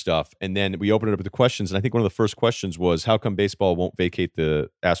career stuff. And then we opened it up with the questions. And I think one of the first questions was, how come baseball won't vacate the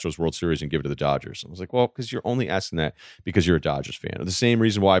Astros World Series and give it to the Dodgers? I was like, well, because you're only asking that because you're a Dodgers fan. Or the same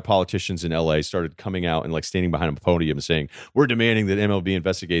reason why politicians in LA started coming out and like standing behind a podium and saying, we're demanding that MLB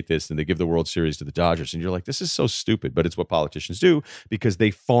investigate this, and they give the World Series to the Dodgers. And you're like, this is so stupid. But it's what politicians do, because they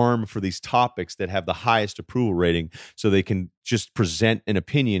farm for these topics that have the highest approval rating, so they can just present an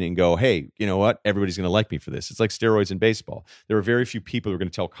opinion and go, hey, you know what? Everybody's going to like me for this. It's like steroids in baseball. There were very few people who were going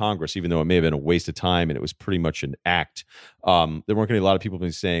to tell Congress, even though it may have been a waste of time and it was pretty much an act. There weren't going to be a lot of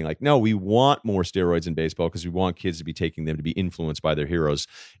people saying like, no, we want more steroids in baseball because we want kids to be taking them to be influenced by their heroes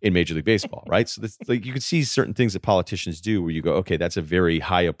in Major League Baseball, right? So that's, like, you can see certain things that politicians do where you go, okay, that's a very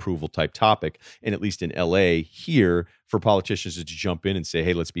high approval type topic. And at least in LA here, for politicians to jump in and say,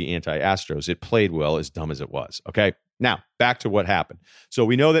 hey, let's be anti-Astros, it played well, as dumb as it was. Okay. Now, back to what happened. So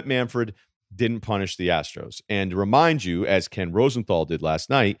we know that Manfred didn't punish the Astros. And to remind you, as Ken Rosenthal did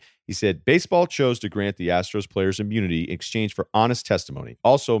last night, he said, baseball chose to grant the Astros players immunity in exchange for honest testimony.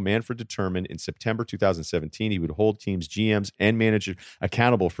 Also, Manfred determined in September 2017 he would hold teams, GMs, and managers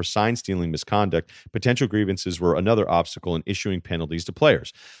accountable for sign-stealing misconduct. Potential grievances were another obstacle in issuing penalties to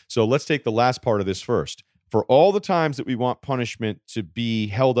players. So let's take the last part of this first. for all the times that we want punishment to be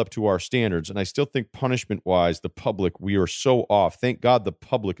held up to our standards, and I still think punishment-wise, the public, we are so off. Thank God the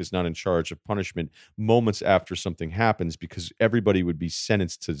public is not in charge of punishment moments after something happens, because everybody would be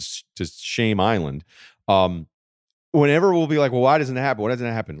sentenced to shame island. Whenever we'll be like, well, why doesn't it happen? Why doesn't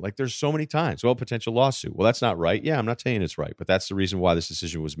it happen? Like, there's so many times. Well, potential lawsuit. Well, that's not right. Yeah, I'm not saying it's right, but that's the reason why this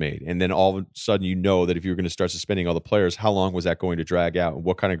decision was made. And then all of a sudden, you know that if you were going to start suspending all the players, how long was that going to drag out, and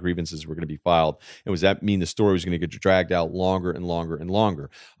what kind of grievances were going to be filed? And was that mean the story was going to get dragged out longer and longer and longer?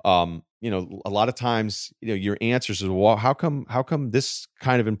 A lot of times, your answers is, well, how come this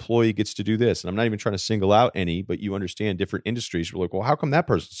kind of employee gets to do this? And I'm not even trying to single out any, but you understand different industries. We're like, well, how come that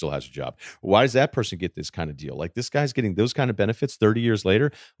person still has a job? Why does that person get this kind of deal? Like, this guy's getting those kind of benefits 30 years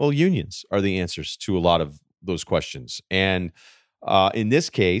later. Well, unions are the answers to a lot of those questions. And in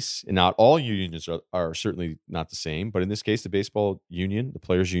this case, and not all unions are certainly not the same, but in this case, the baseball union, the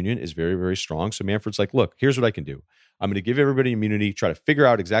players union, is very, very strong. So Manfred's like, look, here's what I can do. I'm going to give everybody immunity, try to figure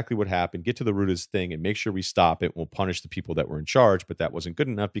out exactly what happened, get to the root of this thing, and make sure we stop it. We'll punish the people that were in charge, but that wasn't good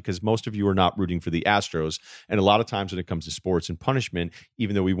enough because most of you are not rooting for the Astros. And a lot of times when it comes to sports and punishment,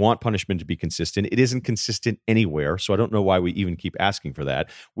 even though we want punishment to be consistent, it isn't consistent anywhere. So I don't know why we even keep asking for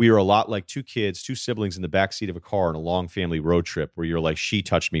that. We are a lot like two siblings in the backseat of a car on a long family road trip where you're like, she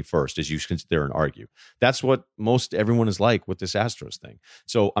touched me first, as you sit there and argue. That's what most everyone is like with this Astros thing.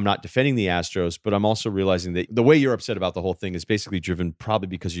 So I'm not defending the Astros, but I'm also realizing that the way you're upset about the whole thing is basically driven probably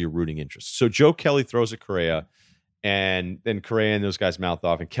because of your rooting interest. So Joe Kelly throws at Correa, and then Correa and those guys mouth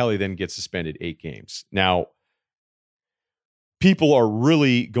off, and Kelly then gets suspended 8 games. Now, people are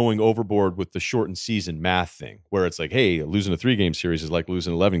really going overboard with the shortened season math thing, where it's like, hey, losing a 3-game series is like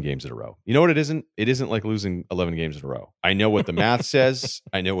losing 11 games in a row. You know what it isn't? It isn't like losing 11 games in a row. I know what the math says.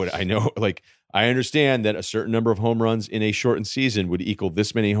 I know. Like, I understand that a certain number of home runs in a shortened season would equal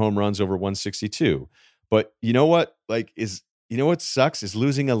this many home runs over 162. But you know what? What sucks is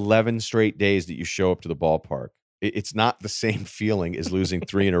losing 11 straight days that you show up to the ballpark. It's not the same feeling as losing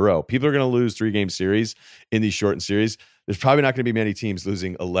 3 in a row. People are going to lose 3-game series in these shortened series. There's probably not going to be many teams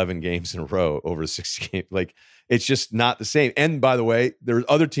losing 11 games in a row over 60 games. Like, it's just not the same. And by the way, there are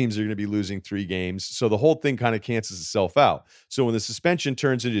other teams that are going to be losing 3 games. So the whole thing kind of cancels itself out. So when the suspension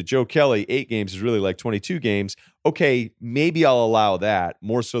turns into Joe Kelly, 8 games is really like 22 games. Okay, maybe I'll allow that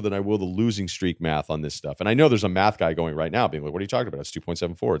more so than I will the losing streak math on this stuff. And I know there's a math guy going right now being like, what are you talking about? It's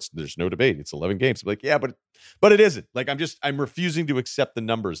 2.74. There's no debate. It's 11 games. I'm like, yeah, but it isn't. Like, I'm refusing to accept the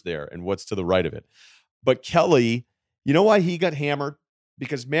numbers there and what's to the right of it. But Kelly, you know why he got hammered?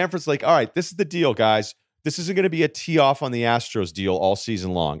 Because Manfred's like, all right, this is the deal, guys. This isn't going to be a tee off on the Astros deal all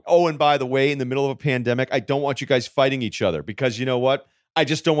season long. Oh, and by the way, in the middle of a pandemic, I don't want you guys fighting each other, because you know what? I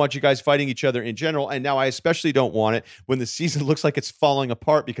just don't want you guys fighting each other in general. And now I especially don't want it when the season looks like it's falling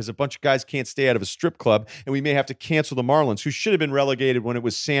apart because a bunch of guys can't stay out of a strip club, and we may have to cancel the Marlins, who should have been relegated when it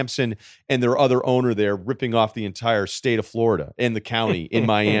was Sampson and their other owner there ripping off the entire state of Florida and the county in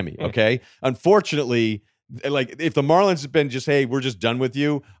Miami. Okay. Unfortunately, like, if the Marlins had been just, hey, we're just done with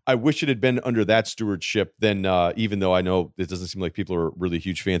you, I wish it had been under that stewardship. Then, even though I know it doesn't seem like people are really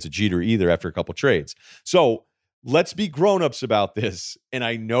huge fans of Jeter either after a couple trades. So let's be grown-ups about this. And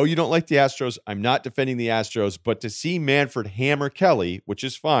I know you don't like the Astros. I'm not defending the Astros, but to see Manfred hammer Kelly, which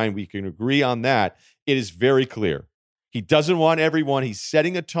is fine, we can agree on that. It is very clear. He doesn't want everyone. He's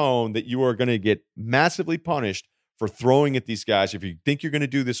setting a tone that you are going to get massively punished for throwing at these guys. If you think you're going to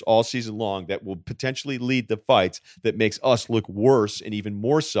do this all season long, that will potentially lead to fights that makes us look worse and even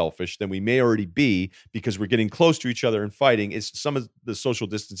more selfish than we may already be, because we're getting close to each other and fighting. Is some of the social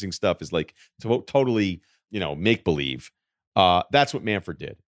distancing stuff is like totally, make-believe. That's what Manfred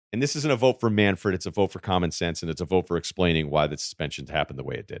did. And this isn't a vote for Manfred. It's a vote for common sense, and it's a vote for explaining why the suspension happened the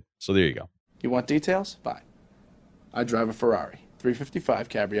way it did. So there you go. You want details? Fine. I drive a Ferrari 355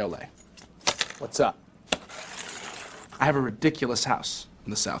 Cabriolet. What's up? I have a ridiculous house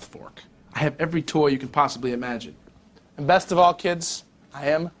in the South Fork. I have every toy you can possibly imagine. And best of all, kids, I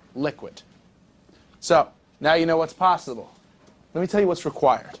am liquid. So, now you know what's possible. Let me tell you what's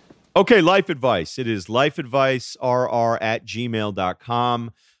required. Okay, life advice. It is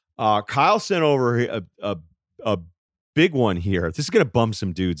lifeadvicerr@gmail.com. Kyle sent over a big one here. This is going to bum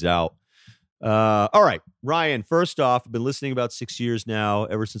some dudes out. All right, Ryan, first off, I've been listening about 6 years now,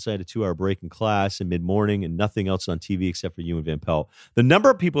 ever since I had a 2-hour break in class in mid-morning and nothing else on TV except for you and Van Pelt. The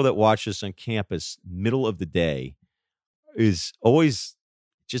number of people that watch this on campus middle of the day is always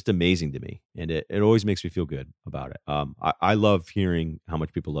just amazing to me, and it always makes me feel good about it. I love hearing how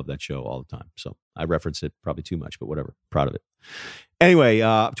much people love that show all the time, so I reference it probably too much, but whatever, proud of it. Anyway,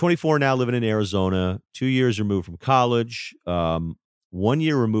 I'm 24 now, living in Arizona, 2 years removed from college. 1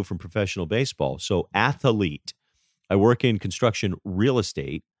 year removed from professional baseball. So athlete. I work in construction real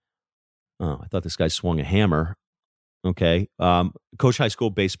estate. Oh, I thought this guy swung a hammer. Okay. Coach high school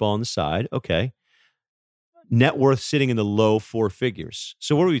baseball on the side. Okay. Net worth sitting in the low 4 figures.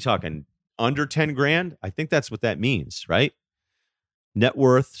 So what are we talking? Under 10 grand? I think that's what that means, right? Net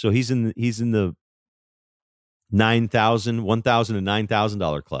worth. So he's in the $1,000 to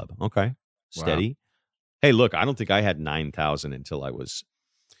 $9,000 club. Okay. Steady. Wow. Hey, look, I don't think I had 9,000 until I was.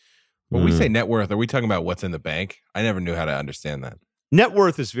 When we say net worth, are we talking about what's in the bank? I never knew how to understand that. Net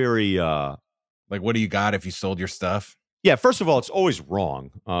worth is very like, what do you got if you sold your stuff? Yeah, first of all, it's always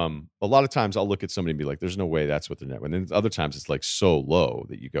wrong. A lot of times I'll look at somebody and be like, there's no way that's what the net worth. And then other times it's like so low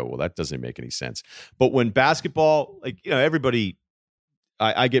that you go, well, that doesn't make any sense. But when basketball, like, everybody,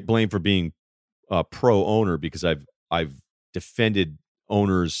 I get blamed for being a pro owner because I've defended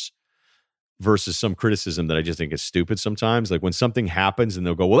owners versus some criticism that I just think is stupid sometimes. Like when something happens and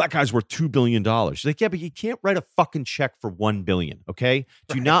they'll go, well, that guy's worth $2 billion. She's like, yeah, but you can't write a fucking check for $1 billion. Okay.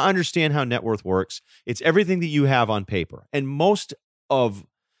 Do you not understand how net worth works? It's everything that you have on paper. And most of,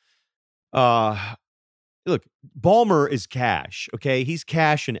 look, Ballmer is cash. Okay. He's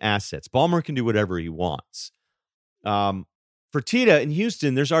cash and assets. Ballmer can do whatever he wants. Fertitta in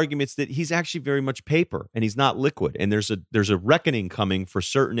Houston, there's arguments that he's actually very much paper and he's not liquid. And there's a reckoning coming for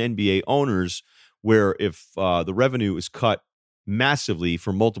certain NBA owners where if the revenue is cut massively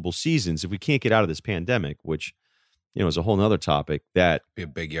for multiple seasons, if we can't get out of this pandemic, which is a whole nother topic, that be a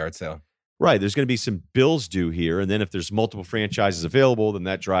big yard sale. Right. There's going to be some bills due here. And then if there's multiple franchises available, then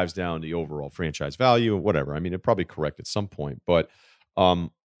that drives down the overall franchise value and whatever. I mean, it'll probably correct at some point. But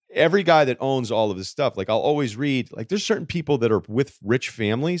every guy that owns all of this stuff, like I'll always read, like there's certain people that are with rich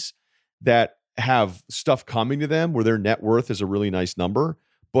families that have stuff coming to them where their net worth is a really nice number,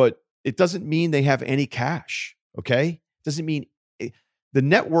 but it doesn't mean they have any cash. Okay. It doesn't mean the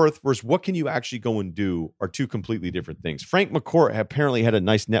net worth versus what can you actually go and do are two completely different things. Frank McCourt apparently had a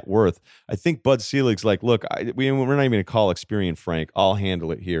nice net worth. I think Bud Selig's like, look, we're not even going to call Experian Frank. I'll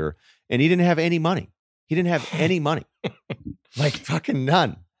handle it here. And he didn't have any money. He didn't have any money, like fucking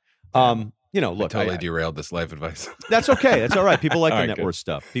none. Look, I totally derailed this life advice. That's okay. That's all right. People like the net worth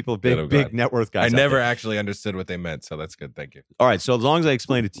stuff. People, big net worth guys. I never actually understood what they meant, so that's good. Thank you. All right. So as long as I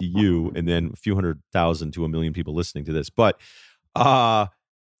explained it to you, and then a few 100,000 to 1 million people listening to this, but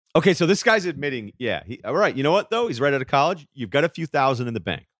okay. So this guy's admitting, yeah. All right. You know what though? He's right out of college. You've got a few thousand in the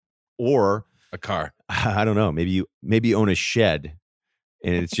bank, or a car. I don't know. Maybe you own a shed.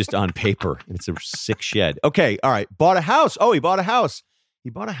 And it's just on paper. And it's a sick shed. Okay. All right. Bought a house. Oh, he bought a house. He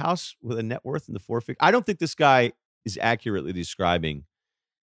bought a house with a net worth in the 4 figures. I don't think this guy is accurately describing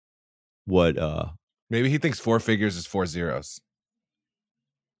what. Maybe he thinks 4 figures is 4 zeros.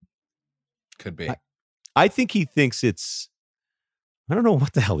 Could be. I think he thinks it's. I don't know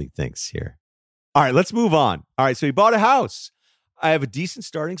what the hell he thinks here. All right, let's move on. All right, so he bought a house. I have a decent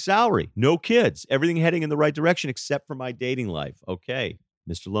starting salary. No kids. Everything heading in the right direction except for my dating life. Okay,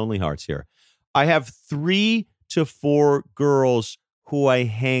 Mr. Lonely Hearts here. I have 3 to 4 girls who I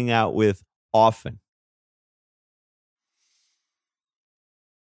hang out with often.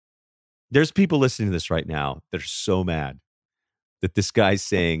 There's people listening to this right now that are so mad that this guy's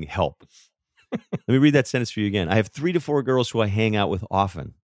saying help. Let me read that sentence for you again. I have 3 to 4 girls who I hang out with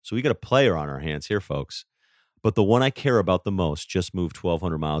often. So we got a player on our hands here, folks. But the one I care about the most just moved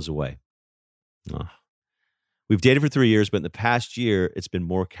 1,200 miles away. Oh. We've dated for 3 years, but in the past year, it's been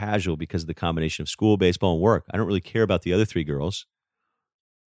more casual because of the combination of school, baseball, and work. I don't really care about the other 3 girls.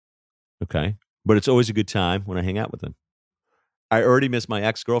 Okay. But it's always a good time when I hang out with them. I already miss my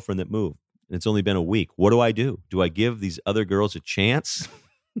ex-girlfriend that moved, and it's only been a week. What do? Do I give these other girls a chance?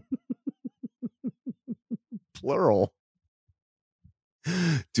 Plural.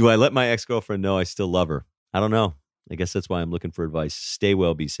 Do I let my ex-girlfriend know I still love her? I don't know. I guess that's why I'm looking for advice. Stay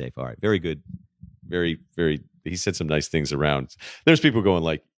well, be safe. All right. Very good. Very, very. He said some nice things around. There's people going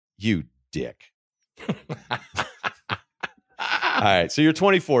like, you dick. All right. So you're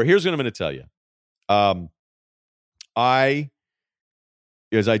 24. Here's what I'm going to tell you.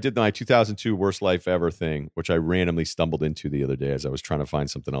 As I did my 2002 worst life ever thing, which I randomly stumbled into the other day as I was trying to find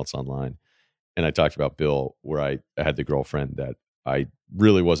something else online. And I talked about Bill, where I had the girlfriend that I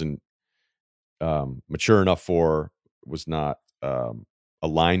really wasn't mature enough for, was not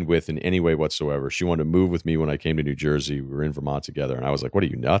aligned with in any way whatsoever. She wanted to move with me when I came to New Jersey. We were in Vermont together. And I was like, what are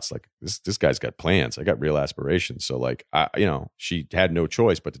you, nuts? Like, this guy's got plans. I got real aspirations. So like, she had no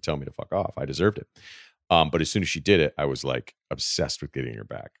choice but to tell me to fuck off. I deserved it. But as soon as she did it, I was like obsessed with getting her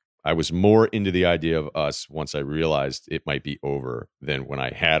back. I was more into the idea of us once I realized it might be over than when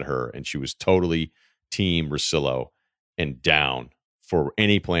I had her and she was totally team Russillo and down for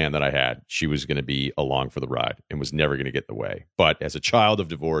any plan that I had, she was going to be along for the ride and was never going to get in the way. But as a child of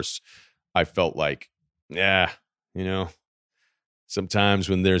divorce, I felt like, sometimes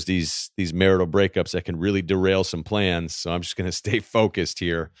when there's these marital breakups that can really derail some plans. So I'm just going to stay focused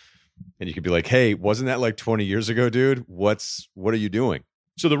here. And you could be like, hey, wasn't that like 20 years ago, dude? What are you doing?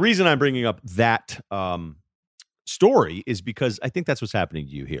 So the reason I'm bringing up that story is because I think that's what's happening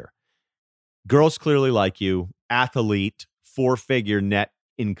to you here. Girls clearly like you, athlete, 4-figure net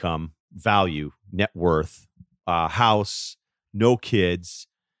income, value, net worth, house, no kids.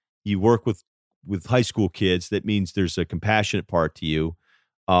 You work with high school kids. That means there's a compassionate part to you.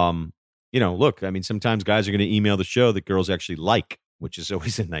 Look, I mean, sometimes guys are going to email the show that girls actually like, which is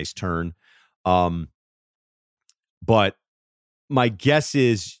always a nice turn. But my guess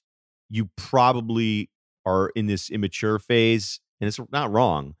is you probably are in this immature phase, and it's not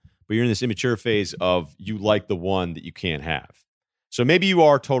wrong, but you're in this immature phase of you like the one that you can't have. So maybe you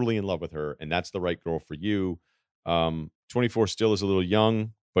are totally in love with her, and that's the right girl for you. 24 still is a little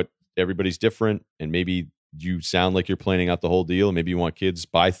young, but everybody's different, and maybe you sound like you're planning out the whole deal, and maybe you want kids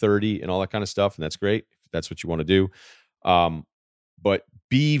by 30 and all that kind of stuff, and that's great if that's what you want to do. But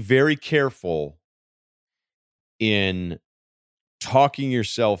be very careful in talking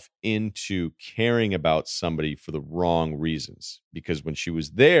yourself into caring about somebody for the wrong reasons, because when she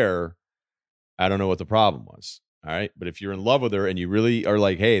was there, I don't know what the problem was. All right. But if you're in love with her and you really are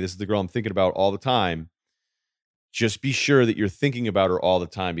like, hey, this is the girl I'm thinking about all the time, just be sure that you're thinking about her all the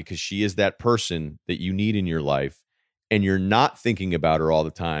time, because she is that person that you need in your life. And you're not thinking about her all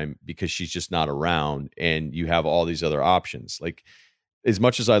the time because she's just not around and you have all these other options. Like, as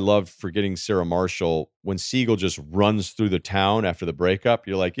much as I loved forgetting Sarah Marshall, when Siegel just runs through the town after the breakup,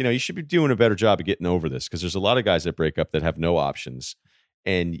 you're like, you should be doing a better job of getting over this, because there's a lot of guys that break up that have no options,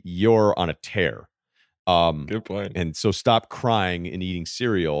 and you're on a tear. Good point. And so stop crying and eating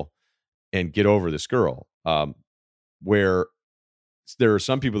cereal and get over this girl. Where there are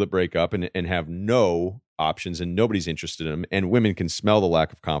some people that break up and have no options and nobody's interested in them, and women can smell the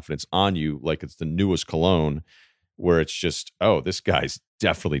lack of confidence on you like it's the newest cologne, where it's just, oh, this guy's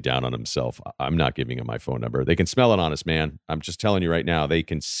definitely down on himself. I'm not giving him my phone number. They can smell it on us, man. I'm just telling you right now. They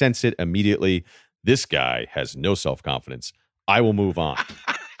can sense it immediately. This guy has no self-confidence. I will move on.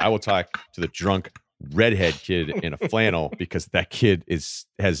 I will talk to the drunk redhead kid in a flannel, because that kid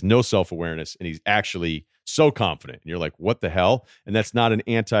has no self-awareness and he's actually so confident. And you're like, what the hell? And that's not an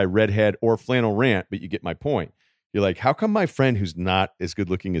anti-redhead or flannel rant, but you get my point. You're like, how come my friend who's not as good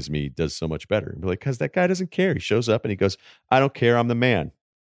looking as me does so much better? And you're like, because that guy doesn't care. He shows up and he goes, I don't care. I'm the man.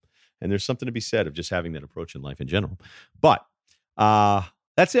 And there's something to be said of just having that approach in life in general. But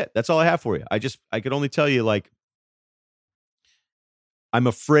that's it. That's all I have for you. I could only tell you, like, I'm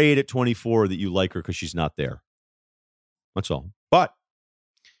afraid at 24 that you like her because she's not there. That's all. But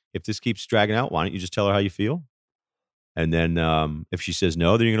if this keeps dragging out, why don't you just tell her how you feel? And then if she says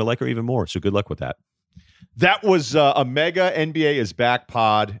no, then you're going to like her even more. So good luck with that. That was a mega NBA is back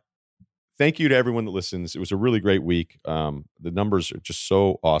pod. Thank you to everyone that listens. It was a really great week. The numbers are just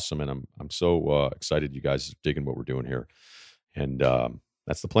so awesome, and I'm so excited you guys are digging what we're doing here. And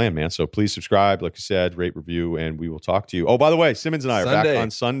that's the plan, man. So please subscribe, like I said, rate, review, and we will talk to you. Oh, by the way, Simmons and I are back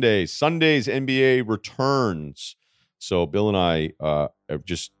on Sundays. Sundays NBA returns. So Bill and I are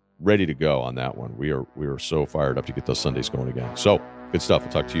just ready to go on that one. We are so fired up to get those Sundays going again. So good stuff.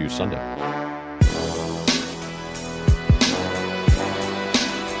 We'll talk to you Sunday.